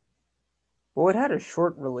 Well, it had a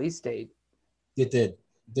short release date. It did.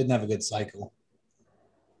 It didn't have a good cycle.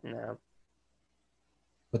 No.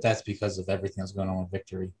 But that's because of everything that's going on with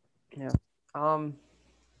Victory. Yeah.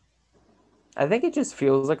 I think it just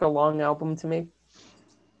feels like a long album to me.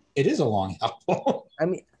 It is a long album.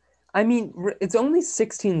 I mean, it's only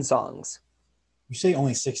 16 songs. You say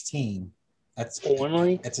only 16. That's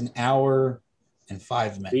It's an hour and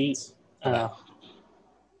 5 minutes.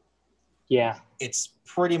 Yeah. It's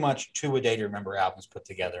pretty much 2 A Day to Remember albums put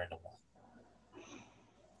together into one.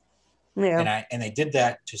 Yeah. And they did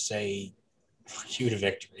that to say fuck you to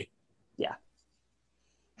Victory. Yeah.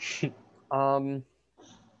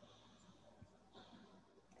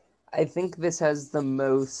 I think this has the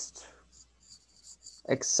most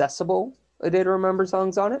accessible A Day to Remember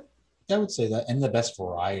songs on it. I would say that, and the best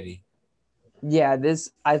variety. Yeah,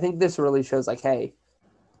 I think this really shows like, hey,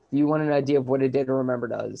 you want an idea of what A Day to Remember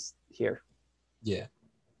does here. Yeah.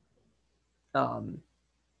 I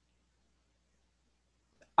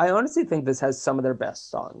honestly think this has some of their best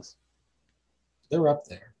songs. They're up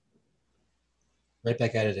there. Right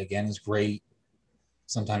Back at It Again is great.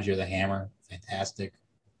 Sometimes You're the Hammer, fantastic.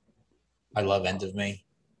 I love End of Me.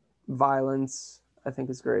 Violence, I think,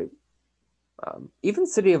 is great. Even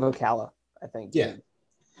City of Ocala, I think. Yeah.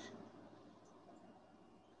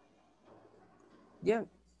 Yeah.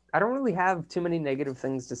 I don't really have too many negative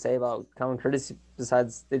things to say about Common Courtesy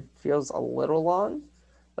besides it feels a little long.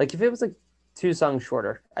 Like if it was like 2 songs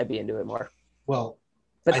shorter, I'd be into it more. Well,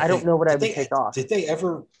 but I don't know what I would take off. Did they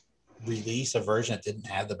ever release a version that didn't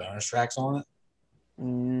have the bonus tracks on it?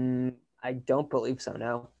 I don't believe so,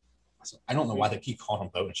 no. I don't know why they keep calling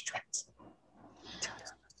them bonus tracks.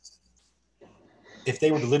 If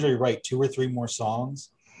they were to literally write 2 or 3 more songs,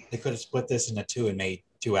 they could have split this into 2 and made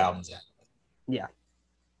 2 albums out of it. Yeah.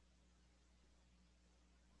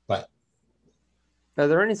 But are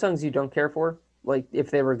there any songs you don't care for? Like if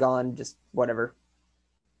they were gone, just whatever.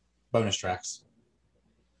 Bonus tracks.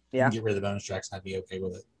 Yeah. You can get rid of the bonus tracks and I'd be okay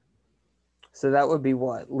with it. So that would be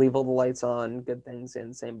what? Leave All the Lights On, Good Things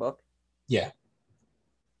in Same Book? Yeah.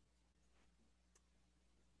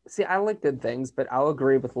 See, I like Good Things, but I'll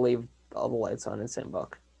agree with Leave All the Lights On in Same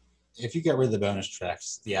Book. If you got rid of the bonus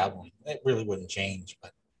tracks, the album, it really wouldn't change,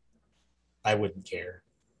 but I wouldn't care.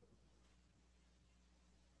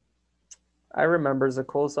 I remember it's a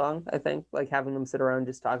cool song. I think like having them sit around and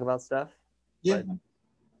just talk about stuff. Yeah, But,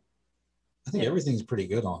 I think everything's pretty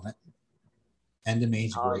good on it. End of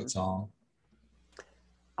Me's a great song.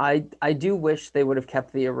 I do wish they would have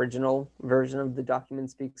kept the original version of The Document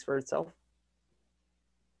Speaks for Itself.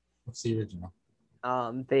 What's the original?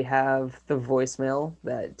 They have the voicemail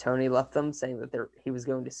that Tony left them saying that he was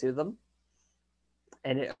going to sue them,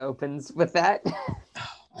 and it opens with that.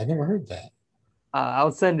 I never heard that.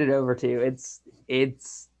 I'll send it over to you.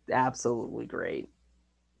 It's absolutely great.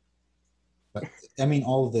 But I mean,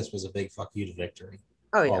 all of this was a big fuck you to Victory.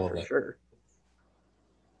 Oh yeah, for sure.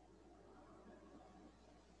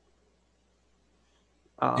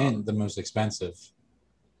 And the most expensive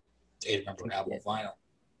Data Number album vinyl.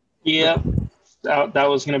 Yeah, that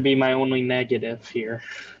was going to be my only negative here.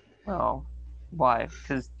 Oh, why?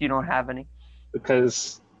 Because you don't have any?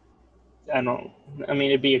 Because I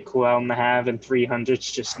mean, it'd be a cool album to have, and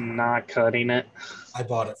 300's just not cutting it. I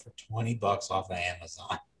bought it for $20 off of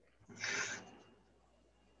Amazon.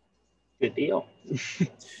 Good deal.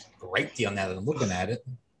 Great deal now that I'm looking at it.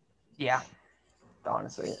 Yeah,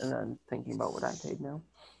 honestly, and I'm thinking about what I paid now.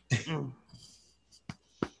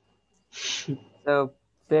 So,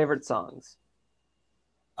 favorite songs?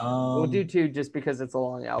 We'll do 2 just because it's a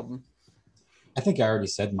long album. I think I already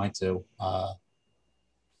said mine too.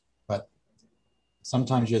 But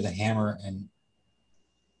Sometimes You're the Hammer, and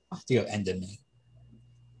I have to go End of Me.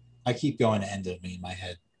 I keep going to End of Me in my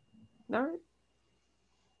head. All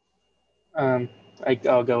right.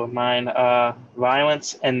 I'll go with mine.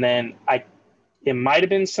 Violence, and then it might have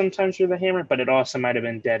been Sometimes You're the Hammer, but it also might have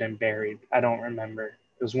been Dead and Buried. I don't remember.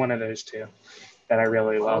 It was one of those 2 that I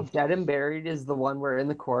really loved. Dead and Buried is the one where in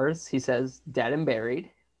the chorus he says dead and buried.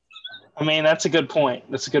 I mean, that's a good point.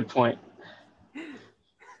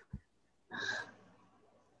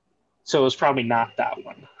 So it was probably not that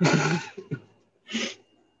one.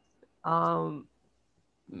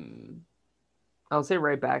 I'll say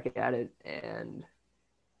Right Back at It, and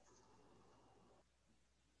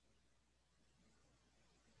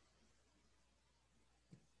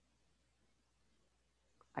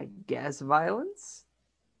I guess Violence.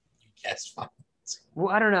 Yes, Violence.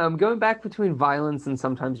 Well, I don't know. I'm going back between Violence and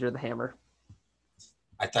Sometimes You're the Hammer.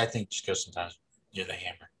 I think just go Sometimes You're the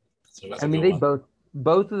Hammer. So I mean, they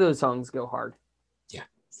both of those songs go hard. Yeah,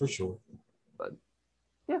 for sure. But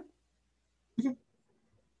yeah.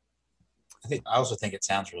 Okay. I also think it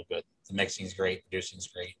sounds real good. The mixing is great, producing is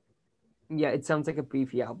great. Yeah, it sounds like a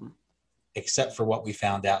beefy album. Except for what we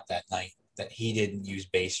found out that night, that he didn't use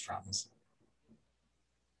bass drums.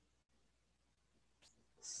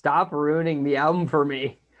 Stop ruining the album for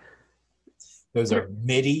me. Those are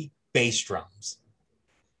MIDI bass drums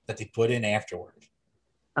that they put in afterward.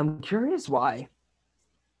 I'm curious why.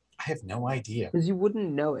 I have no idea. Because you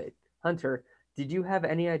wouldn't know it. Hunter, did you have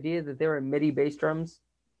any idea that there were MIDI bass drums?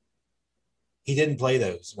 He didn't play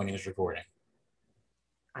those when he was recording.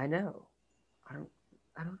 I know. I don't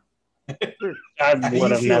I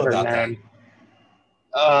would have never known.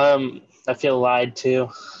 I feel lied to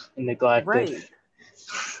and neglected. Right.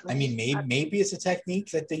 I mean, maybe it's a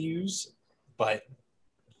technique that they use, but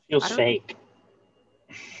feels fake.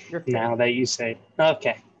 Now that you say,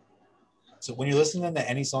 okay. So when you're listening to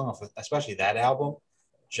any song, especially that album,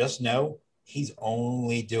 just know he's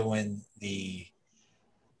only doing the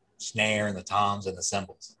snare and the toms and the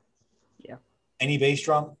cymbals. Yeah. Any bass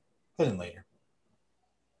drum, put in later.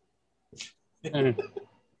 Kind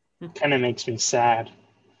of makes me sad.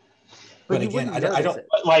 But again, I don't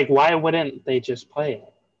like. Why wouldn't they just play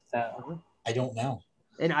it? So. I don't know.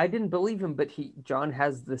 And I didn't believe him, but John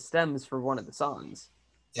has the stems for one of the songs.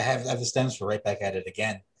 I have the stems for Right Back at It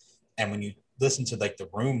Again, and when you listen to like the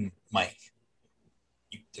room mic,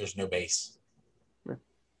 there's no bass. Yeah.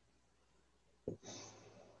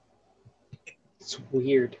 It's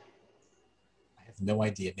weird. I have no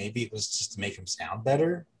idea. Maybe it was just to make him sound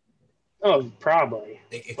better. Oh, probably.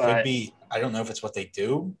 It could be. I don't know if it's what they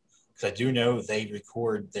do, because I do know they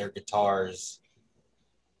record their guitars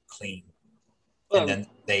clean, and then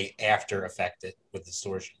they after effect it with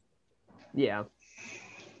distortion. Yeah.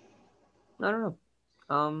 I don't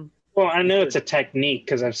know. Well, I know it's a technique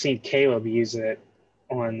because I've seen Caleb use it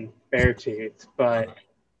on Beartooth, but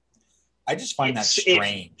I just find that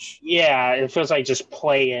strange. It feels like just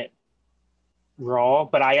play it raw,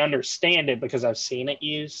 but I understand it because I've seen it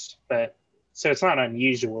used. But so it's not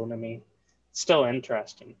unusual to me. It's still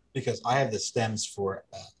interesting. Because I have the stems for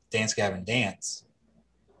Dance Gavin Dance,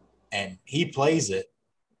 and he plays it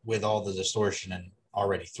with all the distortion and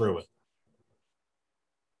already through it.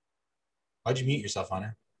 Why'd you mute yourself,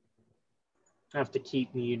 Hunter? I have to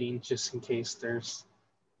keep muting just in case there's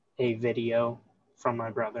a video from my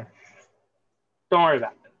brother. Don't worry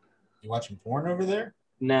about it. You watching porn over there?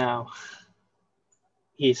 No.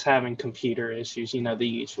 He's having computer issues, you know, the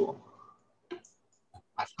usual.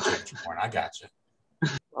 Watching too much porn. I got you.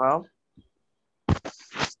 Well, I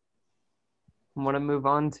want to move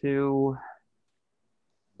on to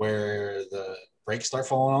Where the brakes start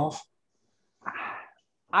falling off.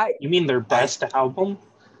 You mean their best album?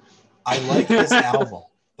 I like this album,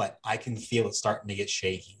 but I can feel it starting to get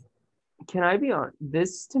shaky. Can I be honest?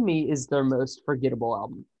 This to me is their most forgettable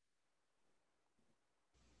album.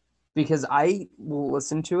 Because I will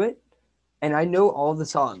listen to it and I know all the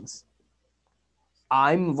songs.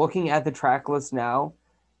 I'm looking at the track list now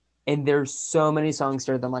and there's so many songs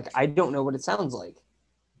here that I'm like, I don't know what it sounds like.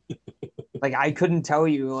 Like, I couldn't tell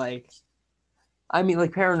you, like, I mean,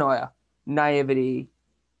 like Paranoia, Naivety.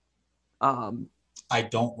 I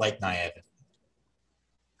don't like Naivety.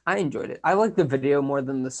 I enjoyed it. I like the video more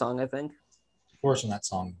than the song, I think. Of course, and that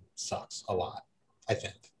song sucks a lot, I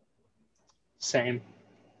think. Same.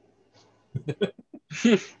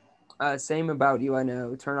 Same About You, I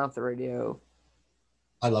know. Turn Off the Radio.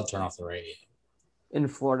 I love Turn Off the Radio. In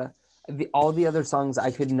Florida. All the other songs I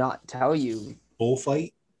could not tell you.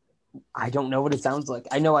 Bullfight? I don't know what it sounds like.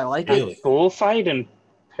 I know I like Really? it. Bullfight and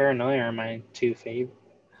Paranoia are my two favorites.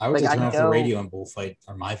 I would Like, say Turn I Off the know- Radio and Bullfight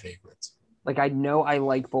are my favorites. Like, I know I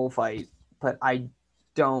like Bullfight, but I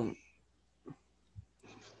don't.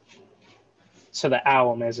 So the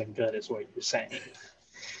album isn't good, is what you're saying.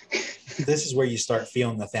 This is where you start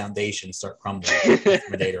feeling the foundation start crumbling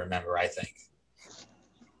from a day to remember, I think.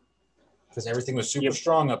 Because everything was super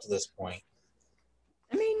strong up to this point.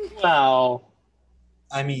 I mean, Well,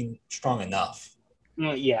 I mean, strong enough.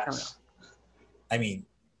 yes. I mean,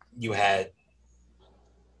 you had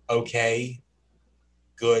okay,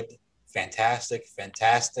 good, fantastic,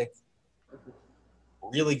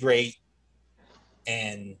 really great,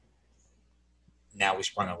 and now we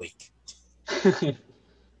sprung a leak.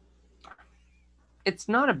 it's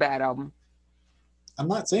not a bad album. I'm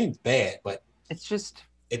not saying it's bad, but It's just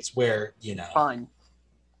it's where, you know, fun.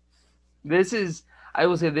 I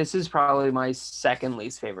will say this is probably my second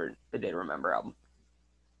least favorite The Day to Remember album.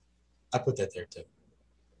 I put that there too.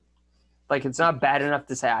 Like, it's not bad enough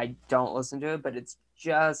to say I don't listen to it, but it's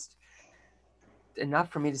just enough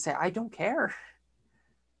for me to say I don't care.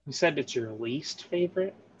 You said it's your least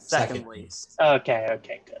favorite? Second least. Okay,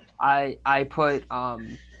 good. I put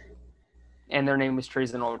And Their Name Was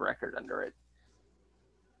Trees, an old record under it.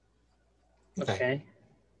 Okay.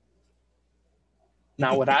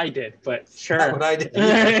 Not what I did, but sure. Not what I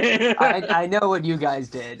did. I know what you guys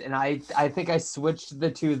did, and I think I switched the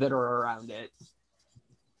two that are around it.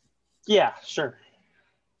 Yeah, sure.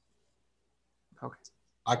 Okay.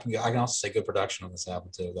 I can also say good production on this album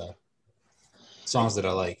too, though. Songs that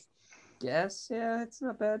I like. Yes, yeah, it's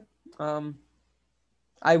not bad.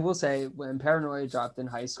 I will say when Paranoia dropped in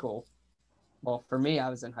high school, well, for me, I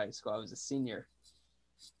was in high school. I was a senior.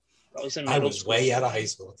 I was way out of high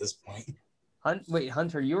school at this point. Wait,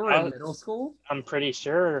 Hunter, you were in middle school? I'm pretty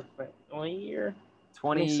sure. What year?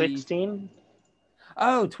 2016?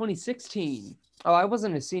 Oh, 2016. Oh, I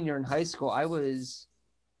wasn't a senior in high school. I was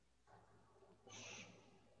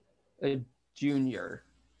a junior.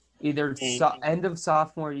 Either end of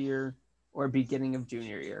sophomore year or beginning of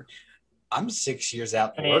junior year. I'm 6 years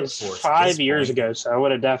out in the It's workforce. 5 years ago, so I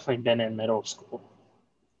would have definitely been in middle school.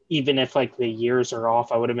 Even if like the years are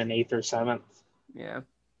off, I would have been 8th or 7th. Yeah.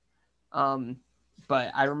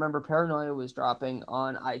 But I remember Paranoia was dropping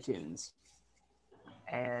on iTunes,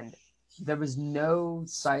 and there was no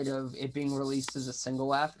sight of it being released as a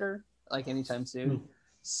single after, like anytime soon.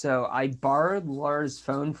 So I borrowed Laura's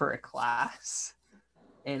phone for a class,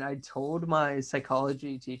 and I told my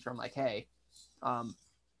psychology teacher, I'm like, hey,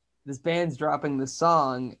 this band's dropping this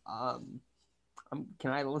song.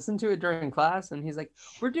 Can I listen to it during class? And he's like,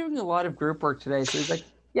 we're doing a lot of group work today. So he's like,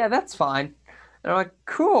 yeah, that's fine. And I'm like,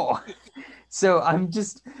 cool. So I'm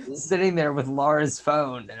just sitting there with Laura's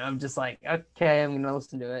phone, and I'm just like, okay, I'm going to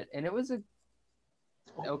listen to it. And it was an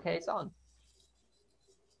okay song.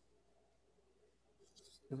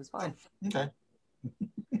 It was fine. Okay.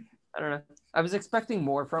 I don't know. I was expecting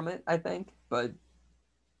more from it, I think, but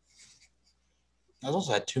I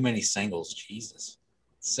also had too many singles. Jesus.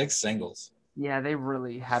 6 singles. yeah, they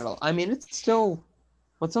really had I mean, it's still,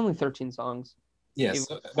 what's only 13 songs? Yes,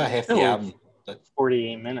 about half the album.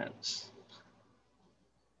 48 minutes.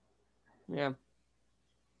 Yeah.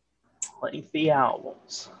 Lengthy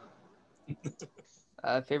albums.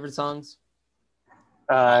 Favorite songs?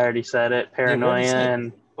 I already said it. Paranoia said it.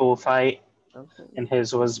 and Bullfight. Okay. and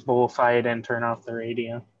his was bullfight and turn off the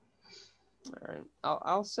radio. All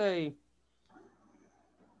right.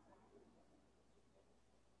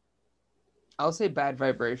 I'll say Bad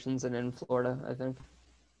Vibrations and In Florida, I think.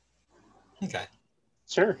 Okay.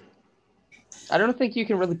 Sure. I don't think you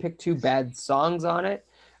can really pick two bad songs on it,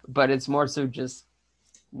 but it's more so just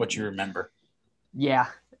What you remember. yeah,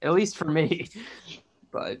 at least for me.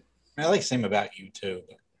 But I like Same About You too.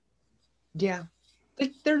 But yeah.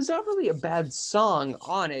 Like, there's not really a bad song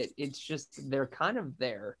on it. It's just they're kind of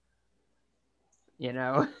there. You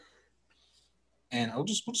know? and we'll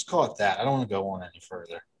just call it that. I don't want to go on any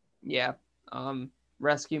further. Yeah.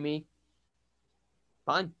 Rescue Me.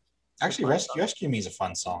 Fine. Actually, Fine song. Rescue Me is a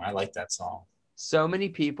fun song. I like that song. So many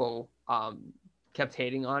people kept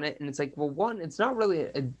hating on it, and it's like, well, one, it's not really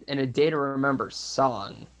a Day to Remember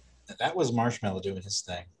song. That was Marshmello doing his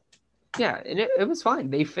thing. Yeah, and it was fine.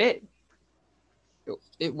 They fit.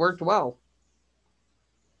 It worked well.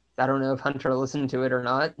 I don't know if Hunter listened to it or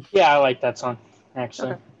not. Yeah, I like that song,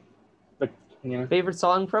 actually. Okay. But, you know, Favorite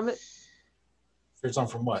song from it? Favorite song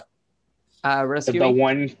from what? Rescue the Me.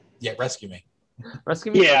 one. Yeah, Rescue Me.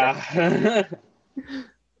 Rescue Me. Yeah.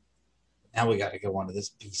 Now we got to go on to this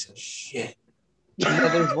piece of shit. No,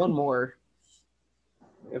 there's one more.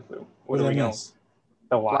 What do we know?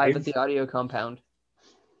 The Live at live. the Audio Compound.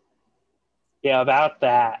 Yeah, about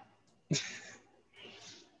that. We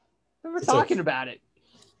were It's talking okay. about it.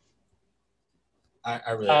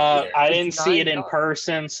 I really don't care. I didn't see it in 9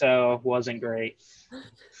 person, so it wasn't great.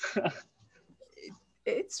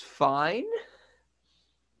 It's fine.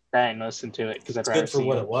 I didn't listen to it because I'd It's rather good for see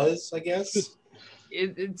what it. it was, I guess.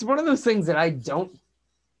 It's one of those things that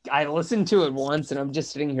I listened to it once and I'm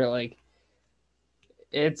just sitting here like,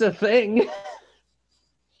 it's a thing.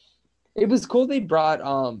 It was cool they brought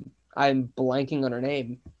I'm blanking on her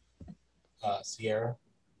name. Sierra.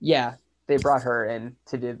 Yeah, they brought her in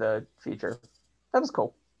to do the feature. That was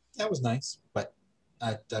cool. That was nice, but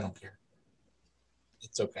I don't care.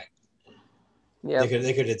 It's okay. Yeah. They could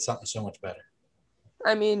have did something so much better.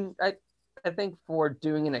 I mean, I think for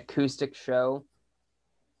doing an acoustic show,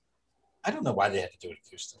 I don't know why they had to do it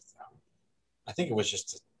acoustic though. I think it was just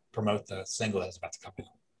to promote the single that was about to come out.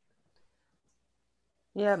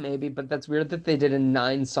 yeah, maybe, but that's weird that they did a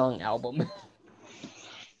 9-song album.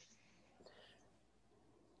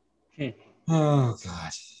 Oh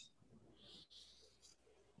God.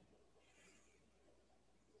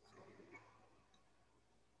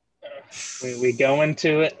 We go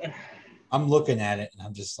into it. I'm looking at it and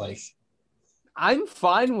I'm just like, I'm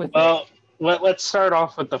fine with it. Well, let's start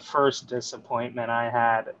off with the first disappointment I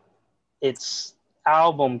had. Its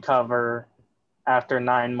album cover after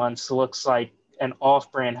 9 months looks like an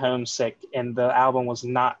off-brand Homesick, and the album was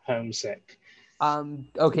not Homesick.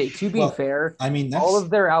 Okay, to be fair, I mean, that's all of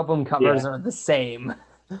their album covers are the same.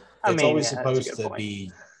 it's always that's a supposed good to point.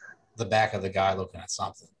 be the back of the guy looking at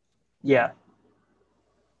something. Yeah,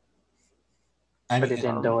 I but mean, it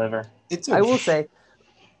didn't deliver. it's okay. I will say,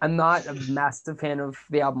 I'm not a massive fan of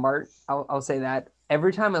the album art. I'll say that.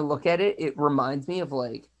 Every time I look at it, it reminds me of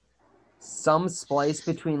like some splice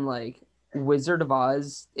between like Wizard of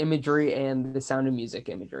Oz imagery and the Sound of Music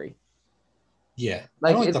imagery. Yeah,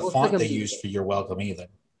 Like, I don't it like the looks font like a they music. use for You're Welcome either.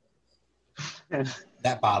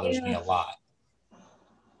 That bothers me a lot.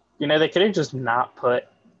 You know, they could have just not put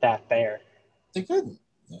that there. They couldn't.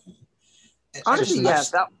 Honestly, I yeah,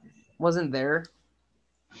 just- that wasn't there.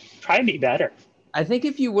 Probably be better. I think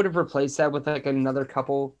if you would have replaced that with like another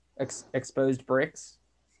couple exposed bricks,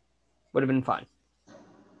 would have been fine.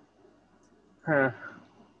 Huh.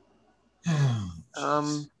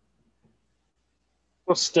 Um,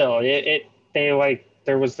 Well, still,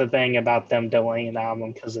 there was the thing about them delaying the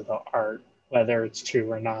album because of the art, whether it's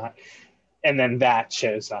true or not, and then that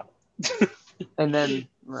shows up. and then,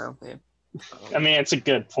 well, yeah. I mean, it's a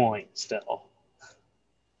good point still,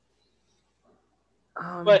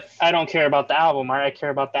 Um, but I don't care about the album. I care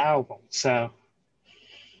about the album. So,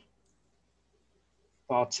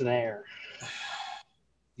 thoughts there.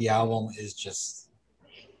 The album is just.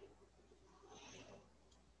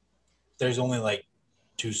 There's only like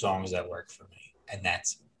 2 songs that work for me, and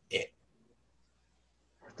that's it.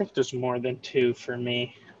 I think there's more than 2 for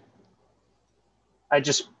me.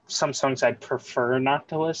 Some songs I'd prefer not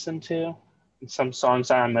to listen to, and some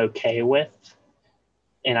songs I'm okay with,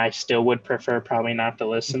 and I still would prefer probably not to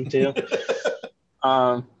listen to.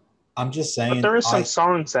 I'm just saying. But there are some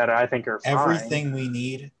songs that I think are fine. Everything We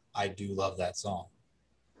Need, I do love that song.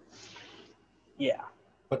 Yeah.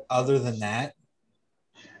 But other than that,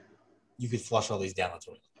 you could flush all these down the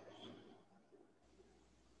toilet.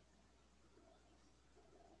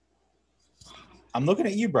 I'm looking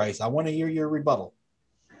at you, Bryce. I want to hear your rebuttal.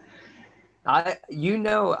 I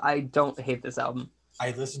don't hate this album.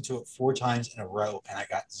 I listened to it 4 times in a row, and I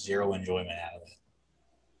got zero enjoyment out of it.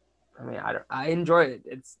 I mean, I enjoy it.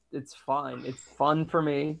 It's fine. It's fun for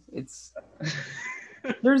me.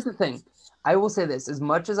 Here's the thing. I will say this: as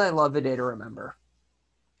much as I love A Day to Remember,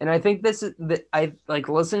 and I think I like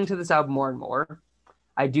listening to this album more and more.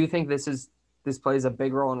 I do think this plays a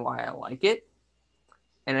big role in why I like it,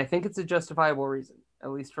 and I think it's a justifiable reason, at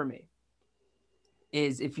least for me.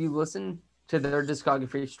 Is if you listen to their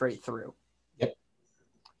discography straight through. Yep.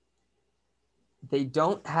 They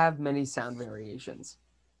don't have many sound variations.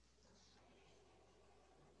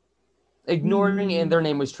 Ignoring And Their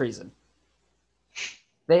Name Was Treason.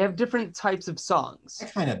 They have different types of songs. I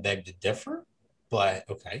kind of beg to differ, but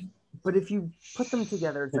okay. But if you put them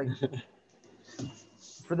together, it's like,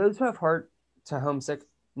 for those who have heart to Homesick,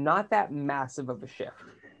 not that massive of a shift.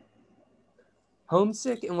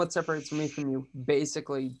 Homesick and What Separates Me From You,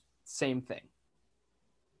 basically same thing.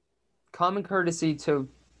 Common Courtesy to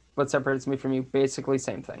What Separates Me From You, basically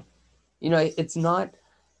same thing. You know, it's not,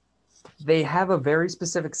 they have a very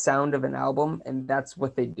specific sound of an album, and that's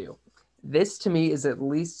what they do. This, to me, is at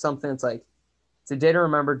least something that's like, it's A Day to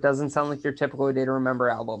Remember, doesn't sound like your typical A Day to Remember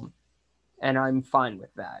album, and I'm fine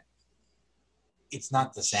with that. It's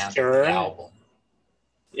not the sound Sure. of the album.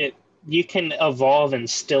 You can evolve and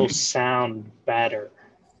still sound better.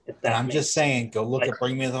 And I'm just saying, go look at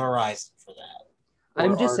Bring Me the Horizon for that.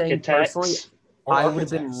 I'm just saying, personally, Or I would have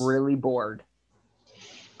been Architects. really bored.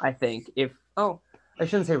 I think if I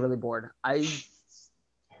shouldn't say really bored.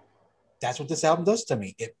 That's what this album does to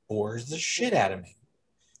me. It bores the shit out of me.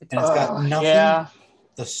 And it's got nothing. Yeah.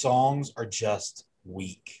 The songs are just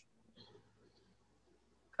weak.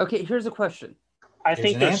 Okay, here's a question. I Here's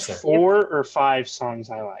think an there's answer. 4 or 5 songs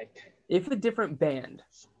I like. If a different band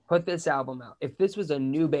put this album out, if this was a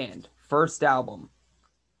new band, first album,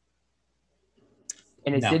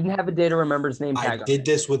 and it No. didn't have A Day to Remember's name tag I on did it,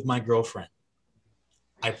 this with my girlfriend.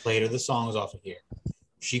 I played her the songs off of here.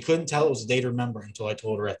 She couldn't tell it was A Day to Remember until I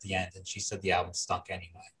told her at the end, and she said the album stunk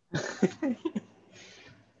anyway.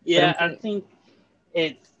 Yeah, I think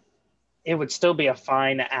it would still be a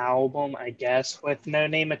fine album, I guess, with no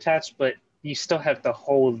name attached, but you still have to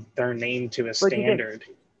hold their name to a standard.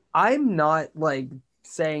 I'm not like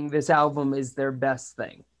saying this album is their best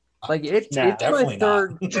thing. Like it's Nah, it's my definitely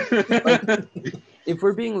third. not. If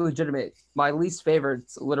we're being legitimate, my least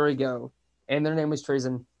favorites literally go, And Their Name Was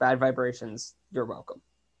Treason, Bad Vibrations, You're Welcome.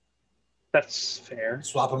 That's fair.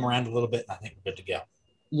 Swap them around a little bit, and I think we're good to go.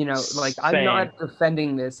 You know, like I'm Same. not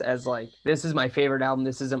defending this as like this is my favorite album.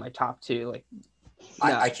 This isn't my top 2. Like, no.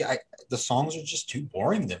 I the songs are just too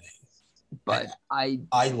boring to me. But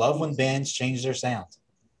I love when bands change their sound.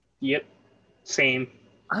 Yep. Same.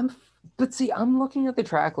 I'm looking at the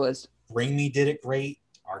track list. Bring Me did it great.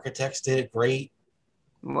 Architects did it great.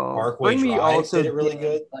 Well, Parkway Bring Me Drive also did it really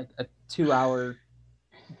good. Like a 2-hour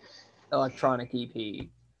electronic EP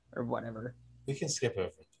or whatever. We can skip over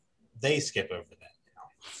it. They skip over that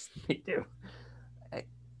now. They do.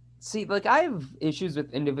 See, like I have issues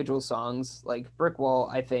with individual songs, like Brick Wall.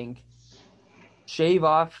 I think shave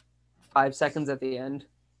off 5 seconds at the end.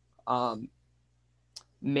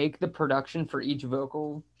 Make the production for each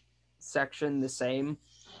vocal section the same.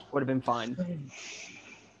 Would have been fine.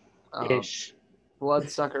 Ish.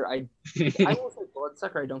 Bloodsucker, I will say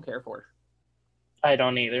Bloodsucker I don't care for. I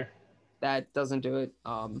don't either. That doesn't do it.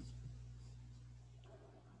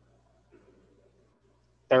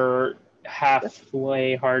 Their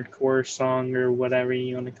halfway hardcore song or whatever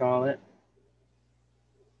you want to call it.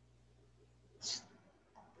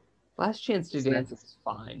 Last Chance to Dance is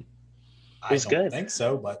fine. It's I don't good. think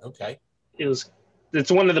so, but okay.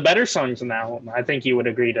 It's one of the better songs in the album. I think you would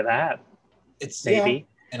agree to that. It's Maybe. yeah,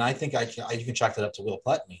 and I think you can chalk that up to Will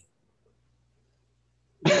Putney.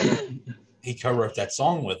 He co-wrote that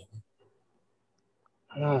song with him.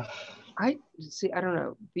 I don't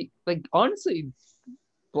know. Honestly,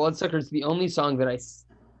 Bloodsucker is the only song that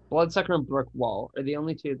Bloodsucker and Brick Wall are the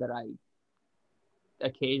only 2 that I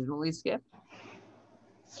occasionally skip.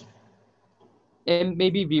 And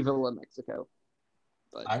maybe Viva La Mexico.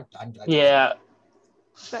 But Yeah.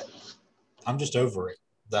 I'm just over it.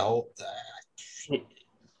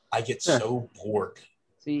 I get so bored.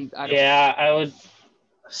 See, I would.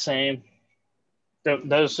 Same.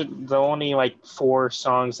 Those are the only like 4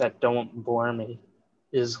 songs that don't bore me.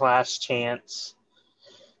 Is Last Chance,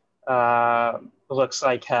 Looks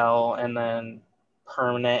Like Hell, and then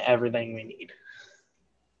Permanent, Everything We Need.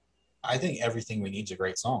 I think Everything We Need is a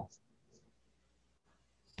great song.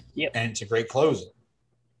 Yep. And it's a great closer.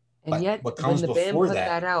 And But yet, what when comes the band before put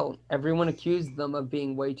that- that out, everyone accused them of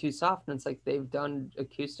being way too soft. And it's like they've done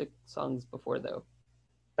acoustic songs before, though.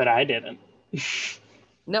 But I didn't.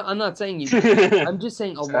 No, I'm not saying you did. I'm just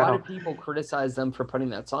saying a lot of So- people criticize them for putting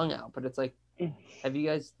that song out. But it's like, have you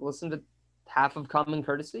guys listened to half of Common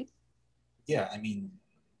Courtesy? Yeah, I mean,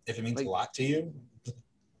 if it means Like- a lot to you,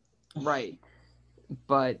 Right.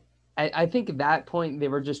 But I think at that point, they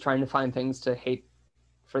were just trying to find things to hate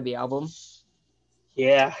for the album.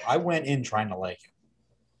 Yeah, I went in trying to like it.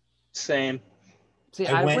 same. See,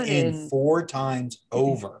 I went in 4 times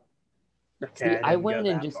over. Okay, I didn't went go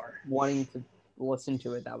in that just far. wanting to listen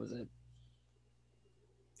to it. That was it.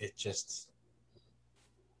 It just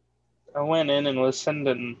I went in and listened,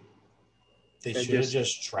 and they They should have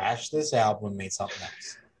just- just trashed this album and made something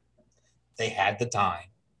else. They had the time.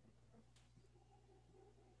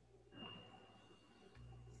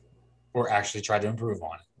 Or actually try to improve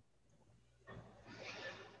on it.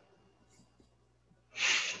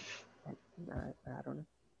 I don't know.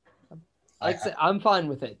 I- Like I said, I'm fine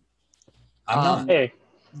with it. I'm not. hey,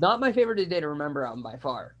 Not my favorite A Day to Remember album by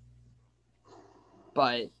far,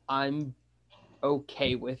 but I'm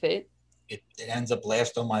okay with it. It ends up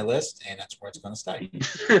last on my list, and that's where it's going to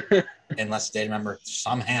stay. Unless they remember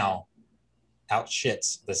somehow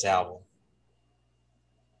outshits this album.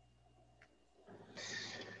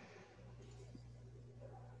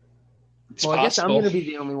 it's Well, I guess I'm possible. going to be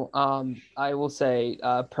the only one. I will say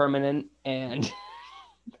Permanent and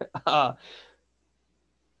oh.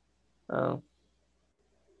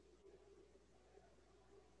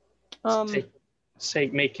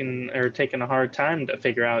 Taking a hard time to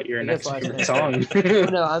figure out your I guess next last favorite chance.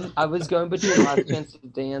 song. No, I was going between Last Chance to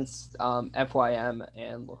Dance, FYM,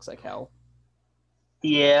 and Looks Like Hell.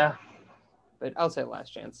 Yeah, But I'll say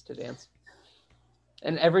Last Chance to Dance.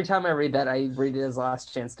 And every time I read that, I read it as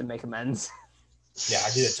Last Chance to Make Amends. Yeah, I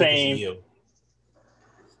did it Same. because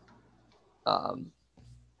of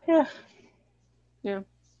you. Yeah.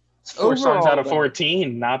 It's 4 songs out of Overall,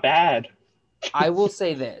 14. Not bad. I will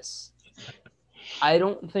say this. I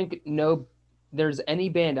don't think there's any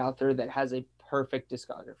band out there that has a perfect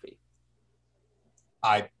discography.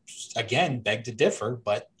 I, again, beg to differ,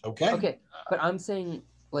 but okay. Okay, but I'm saying,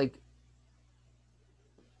 like,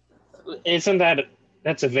 Isn't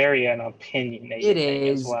that's a very an opinionated It thing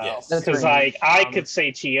is. as well? Yes. That's Because very I common. could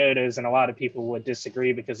say Chiodos, and a lot of people would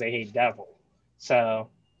disagree because they hate Devil. So,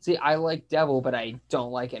 see, I like Devil, but I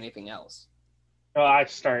don't like anything else. well, I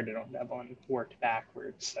started on Devil and worked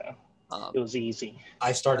backwards, so Um, it was easy.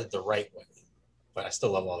 I started the right way, but I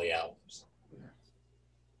still love all the albums.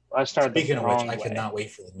 I started Speaking the of which, wrong I way. cannot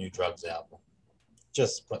wait for the new Drugs album.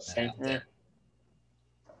 Just putting that Same out here. there.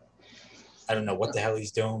 I don't know what the hell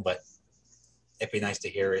he's doing, but it'd be nice to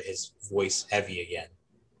hear his voice heavy again.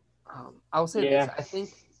 I'll say Yeah. this. I think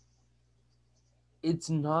it's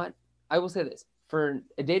not. I will say this. For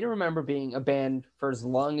A Day to Remember being a band for as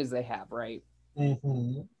long as they have, right?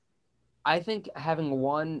 Mm-hmm. I think having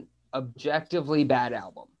one objectively bad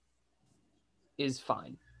album is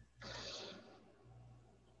fine.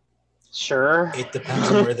 Sure. It depends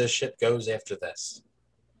on where this ship goes after this.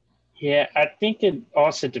 Yeah, I think it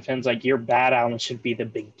also depends. Like, your bad album should be the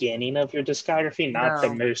beginning of your discography, not the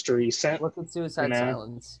No. most recent. Look at Suicide know.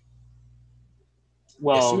 Silence.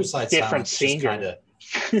 Well, Yeah, Suicide different Silence just singer. kind of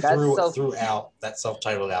That's threw out that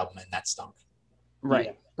self-titled album, and that stunk. Right.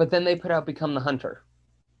 Yeah. But then they put out Become the Hunter.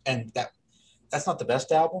 And that's not the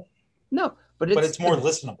best album, No, but but it's more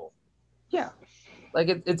listenable. yeah. Like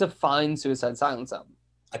it's a fine Suicide Silence album.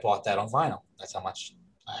 I bought that on vinyl. That's how much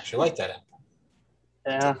I actually like that album.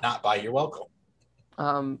 Yeah. Did not buy You're Welcome.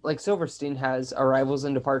 Like Silverstein has Arrivals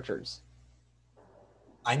and Departures.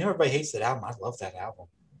 I know everybody hates that album. I love that album.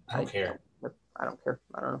 I don't care. I don't care.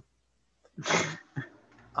 I don't know.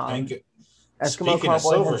 I think Eskimo speaking of Cowboy has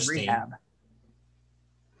Silverstein, Rehab.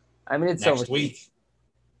 I mean, it's next Silverstein. week,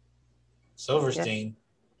 Silverstein,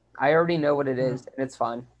 I already know what it is, and it's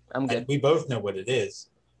fine. I'm and good. we both know what it is.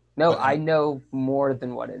 No, but I know more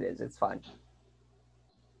than what it is. It's fine.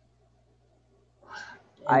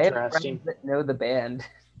 I have Interesting. friends that know the band.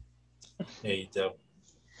 Yeah, you do.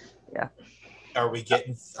 Yeah. Are we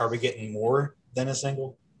getting more than a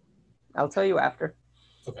single? I'll tell you after.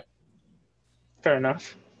 Fair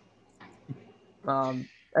enough.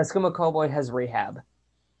 Eskimo Cowboy has Rehab.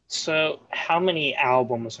 So, how many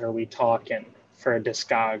albums are we talking for a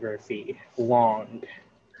discography long?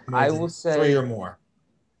 More I than will say- 3 or more.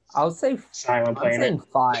 I'll say Silent I'm Planet, saying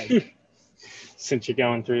 5. since you're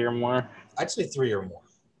going 3 or more. I'd say 3 or more.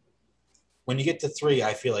 When you get to 3,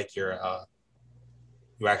 I feel like you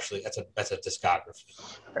actually that's a discography.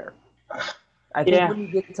 Fair. I think Yeah. when you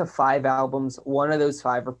get to 5 albums, one of those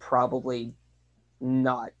 5 are probably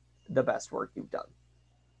not the best work you've done.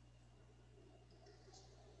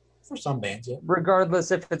 For some bands, yeah.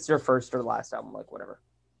 Regardless if it's your first or last album, like whatever.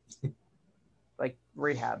 Like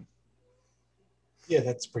Rehab. Yeah,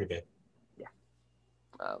 that's pretty big.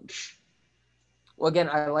 Well, again,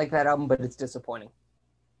 I like that album, but it's disappointing.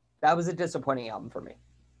 That was a disappointing album for me.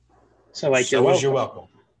 So like So you're welcome.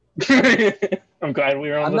 I'm glad we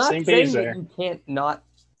were on I'm the not same saying page that there. you can't not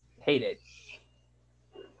hate it.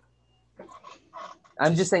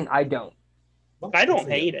 I'm just saying I don't. Well, I good don't for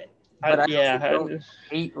you. hate it. But I Yeah, also don't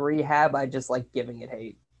hate Rehab. I just like giving it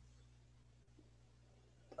hate.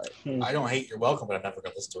 I don't hate You're Welcome, but I'm never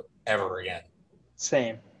going to listen to it ever again.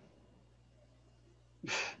 same.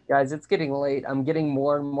 Guys, it's getting late. I'm getting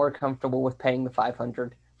more and more comfortable with paying the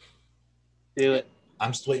 $500. Do it.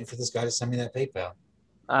 I'm still waiting for this guy to send me that PayPal.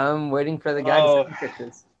 I'm waiting for the guy to send me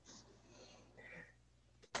pictures.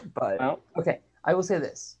 But Well, okay, I will say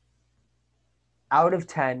this. Out of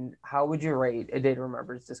 10, how would you rate A Day to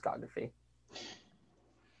Remember's discography?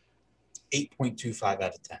 8.25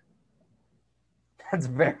 out of 10. That's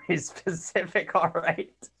very specific, all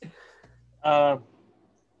right.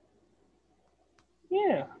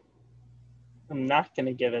 Yeah. I'm not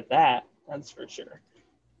gonna give it that. That's for sure.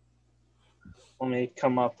 Let me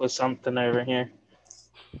come up with something over here.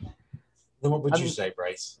 Then what would you say,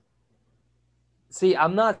 Bryce? See,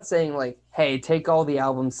 I'm not saying like, hey, take all the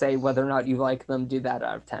albums, say whether or not you like them, do that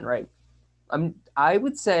out of 10, right? I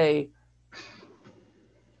would say,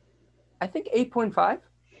 I think 8.5,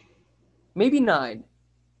 maybe 9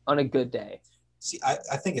 on a good day. See, I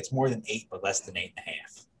think it's more than 8, but less than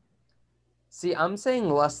 8.5. See, I'm saying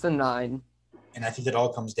less than 9. And I think it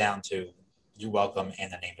all comes down to You're Welcome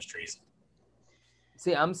and The Name is Treason.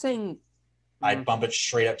 See, I'm saying I'd bump it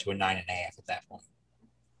straight up to a 9.5 at that point.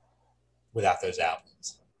 Without those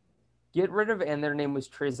albums. get rid of And Their Name Was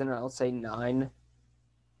Treason, and I'll say 9.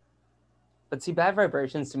 But see, Bad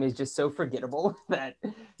Vibrations to me is just so forgettable that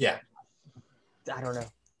Yeah. I don't know.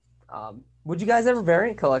 Would you guys ever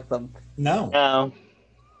variant collect them? No. No.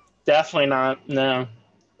 Definitely not. No.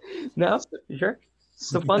 No? You sure?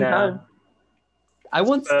 It's a fun No. time. I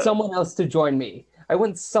want someone else to join me. I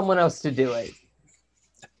want someone else to do it.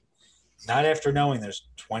 Not after knowing there's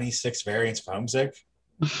 26 variants of Homesick.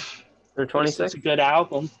 They're 26? It's a good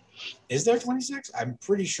album. Is there 26? I'm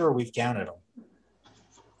pretty sure we've counted them.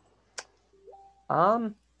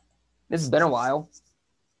 This has been a while.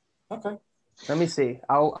 Okay. Let me see.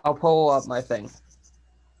 I'll pull up my thing.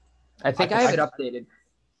 I think I have it updated.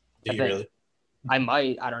 Do you really? I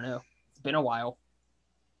might. I don't know. It's been a while.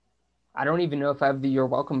 I don't even know if I have the You're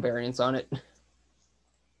Welcome variants on it.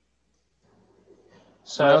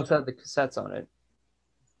 So I also have the cassettes on it.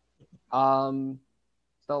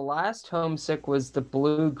 The last Homesick was the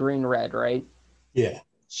blue, green, red, right? Yeah.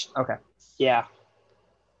 Okay. Yeah.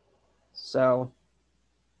 So,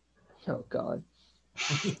 oh God.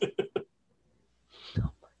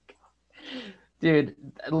 Oh my God. Dude,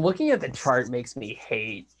 looking at the chart makes me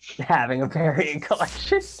hate having a variant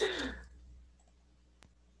collection.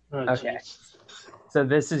 Oh, Okay. geez. So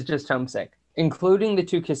this is just Homesick, including the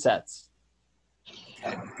 2 cassettes.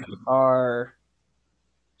 Are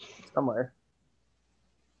somewhere.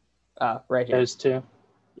 Right here. Those two.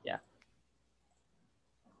 Yeah.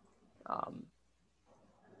 So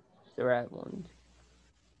we're at 1.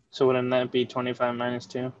 So wouldn't that be 25 minus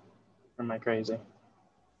 2? Or am I crazy?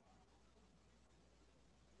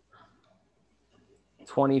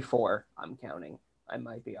 24. I'm counting. I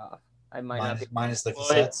might be off. I might not be. Minus the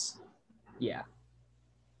cassettes. Yeah.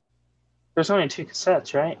 There's only 2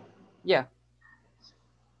 cassettes, right? Yeah.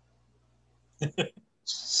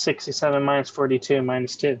 67 minus 42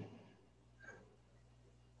 minus 2.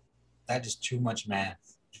 That is too much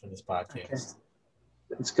math for this podcast. Okay.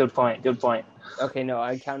 That's a good point. Good point. Okay, no,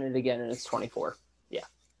 I counted again and it's 24. Yeah.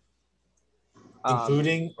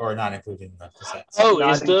 Including or not including the cassettes? Oh,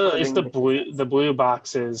 Not is the blue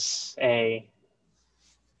box is a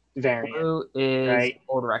variant? Blue is right?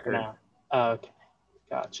 old record. No. Oh, okay.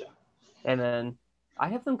 Gotcha. And then I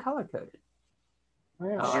have them color coded.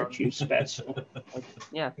 Well, aren't you special?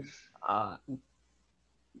 Yeah. Then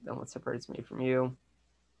what separates me from you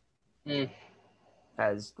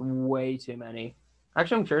has way too many.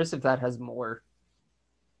 Actually, I'm curious if that has more.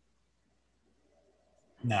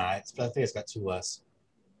 No, I think it's got 2 less.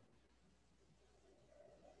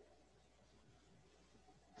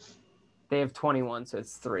 They have 21, so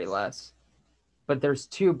it's 3 less. But there's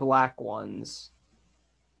 2 black ones.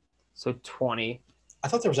 So 20. I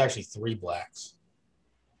thought there was actually 3 blacks.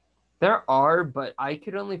 There are, but I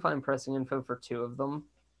could only find pressing info for 2 of them.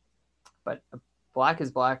 but black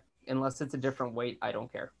is black. Unless it's a different weight, I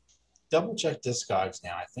don't care. Double check Discogs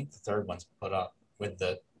now. I think the third one's put up with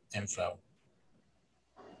the info.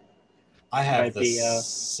 I have Might the be,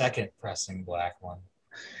 second pressing black one.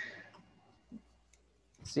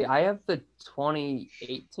 See, I have the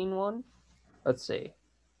 2018 one. Let's see.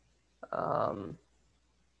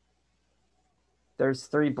 There's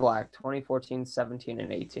 3 black, 2014, 17,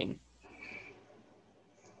 and 18.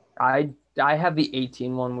 I have the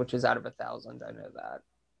 18 one, which is out of 1,000. I know that.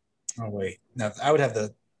 Oh wait, no, I would have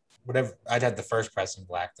the whatever. I'd have the first pressing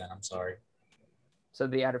black then. I'm sorry. So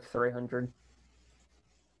the out of 300.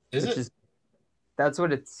 Is which it? That's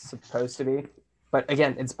what it's supposed to be. But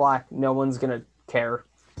again, it's black. No one's gonna care.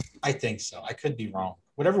 I think so. I could be wrong.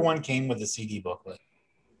 Whatever one came with the CD booklet.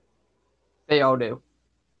 They all do.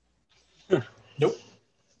 Nope.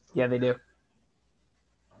 Yeah, they do.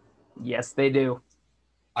 Yes, they do.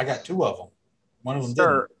 I got 2 of them. One of them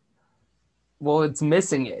Sir, well, it's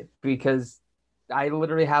missing it because I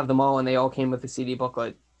literally have them all and they all came with the CD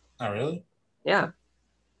booklet. didn't. Oh, really? Yeah.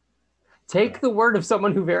 Take the word of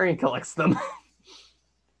someone who variant collects them.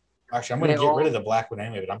 Actually, I'm going to get rid of the black one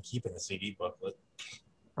anyway, but I'm keeping the CD booklet.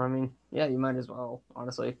 I mean, yeah, you might as well,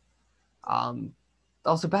 honestly.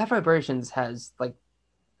 Also, Bad Vibrations has like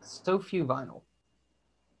so few vinyl.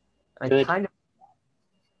 I Good. kind of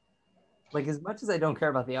like, as much as I don't care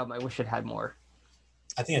about the album, I wish it had more.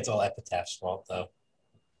 I think it's all Epitaph's fault, though.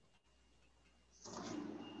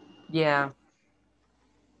 Yeah.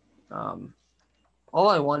 All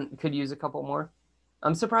I Want could use a couple more.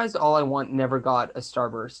 I'm surprised All I Want never got a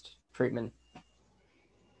Starburst treatment.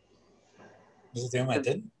 Is it the only one that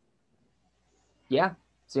didn't? Yeah,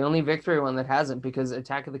 it's the only Victory one that hasn't, because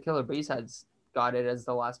Attack of the Killer B-Sides got it as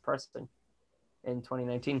the last pressing in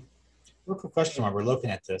 2019. Real quick question while we're looking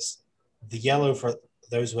at this. The yellow for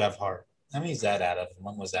those who have heart. How many is that out of? And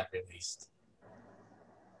when was that released?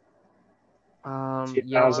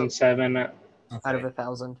 2007. Yellow Okay. out of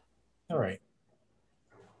 1,000. All right.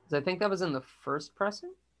 I think that was in the first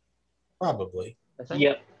pressing. Probably. I think.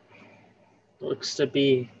 Yep. Looks to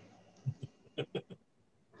be.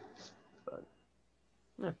 But,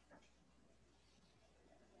 yeah.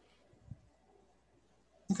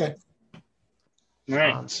 Okay. All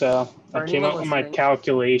right. So for I came anyone up with my listening-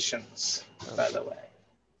 calculations, by the way.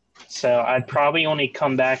 So I'd probably only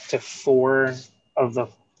come back to 4 of the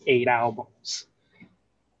 8 albums,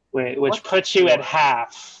 which What's puts you at 4?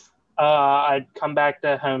 half. I'd come back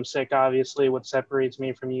to Homesick, obviously, what separates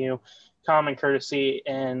me from you, Common Courtesy,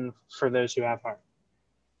 and For Those Who Have Heart.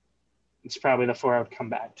 It's probably the 4 I would come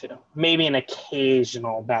back to. Maybe an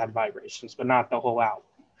occasional Bad Vibrations, but not the whole album.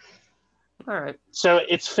 All right. So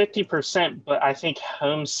it's 50%, but I think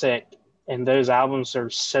Homesick and those albums are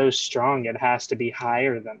so strong, it has to be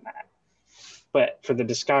higher than that. But for the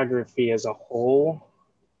discography as a whole,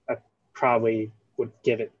 I probably would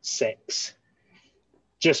give it 6.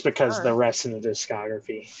 Just because All the right. rest of the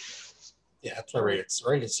discography. Yeah, that's why it's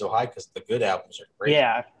rated so high, because the good albums are great.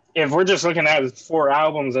 Yeah. If we're just looking at 4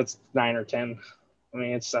 albums, that's 9 or 10. I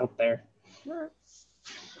mean, it's up there. All right.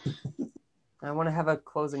 I want to have a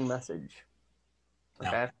closing message. No.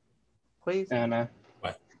 Okay. Please. And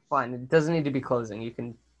Fine. It doesn't need to be closing. You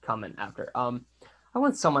can comment after. I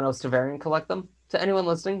want someone else to variant collect them. To anyone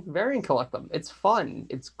listening, variant collect them. It's fun.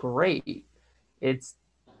 It's great. It's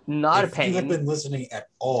not If a you have pain. been listening at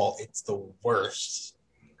all, it's the worst.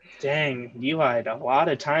 dang, you lied a lot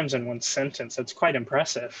of times in one sentence. That's quite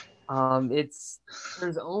impressive.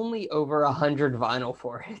 There's only over 100 vinyl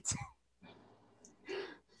for it.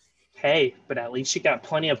 Hey, but at least you got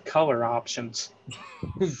plenty of color options.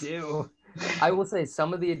 You do. I will say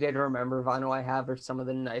some of the A Day to Remember vinyl I have are some of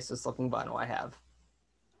the nicest looking vinyl I have.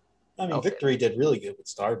 I mean, Okay. Victory did really good with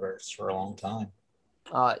Starburst for a long time.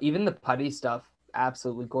 Even the putty stuff,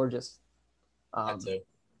 absolutely gorgeous. That too.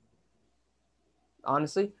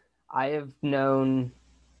 Honestly, I have known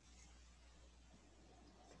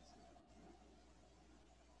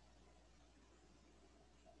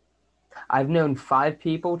I've known 5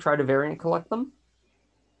 people try to variant collect them.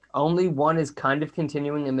 Only one is kind of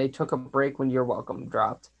continuing, and they took a break when You're Welcome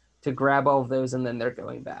dropped to grab all of those, and then they're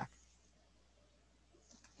going back.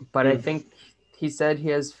 But I think he said he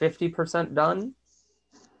has 50% done.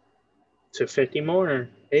 To 50 more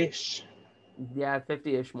ish. Yeah,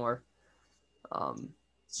 50-ish more.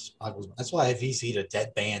 That's why I VC'd a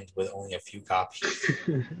dead band with only a few copies.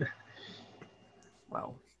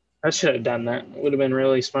 Wow. I should have done that. It would have been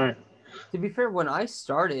really smart. To be fair, when I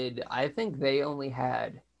started, I think they only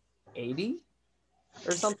had 80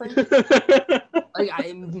 or something.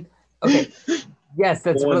 I'm okay. Yes,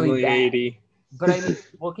 that's really Only bad. 80. But I mean,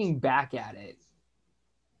 looking back at it,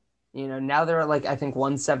 You know, now they're at like I think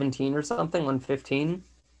 117 or something, 115.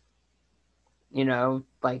 You know,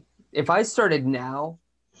 like if I started now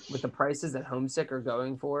with the prices that Homesick are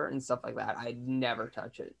going for and stuff like that, I'd never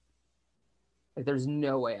touch it. Like there's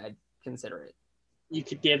no way I'd consider it. You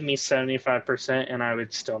could give me 75% and I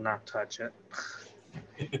would still not touch it.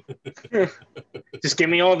 Just give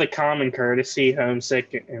me all the common courtesy,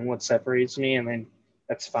 Homesick, and what separates me, and then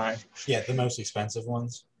that's fine. Yeah, the most expensive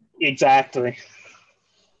ones. Exactly.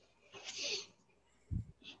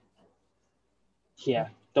 Yeah,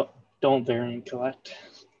 don't variant collect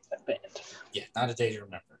that band. Yeah, not a day to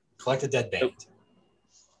remember. Collect a dead band.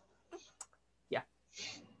 Yeah,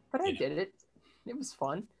 but I did it. It was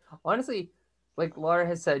fun. Honestly, like Laura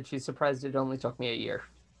has said, she's surprised it only took me a year.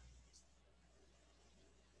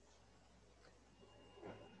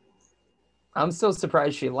 I'm still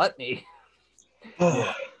surprised she let me.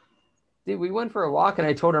 Yeah. Dude, we went for a walk and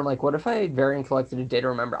I told her, I'm like, what if I variant collected a day to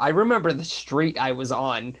remember? I remember the street I was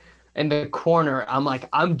on in the corner. I'm like,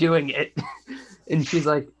 I'm doing it. And she's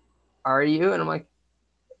like, are you? And I'm like,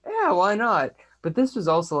 yeah, why not? But this was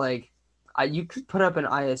also like, you could put up an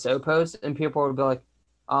ISO post and people would be like,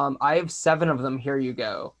 I have 7 of them. Here you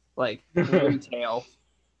go. Like retail,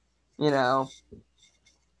 you know.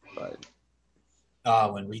 But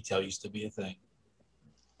When retail used to be a thing.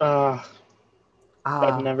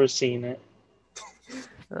 I've never seen it.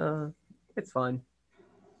 It's fun.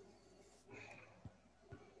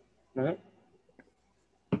 No?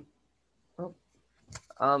 Well,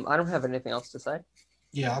 I don't have anything else to say.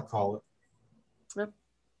 Yeah, I'll call it. Yep.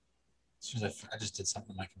 As soon as I just did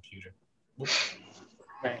something on my computer.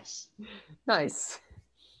 Nice. Nice.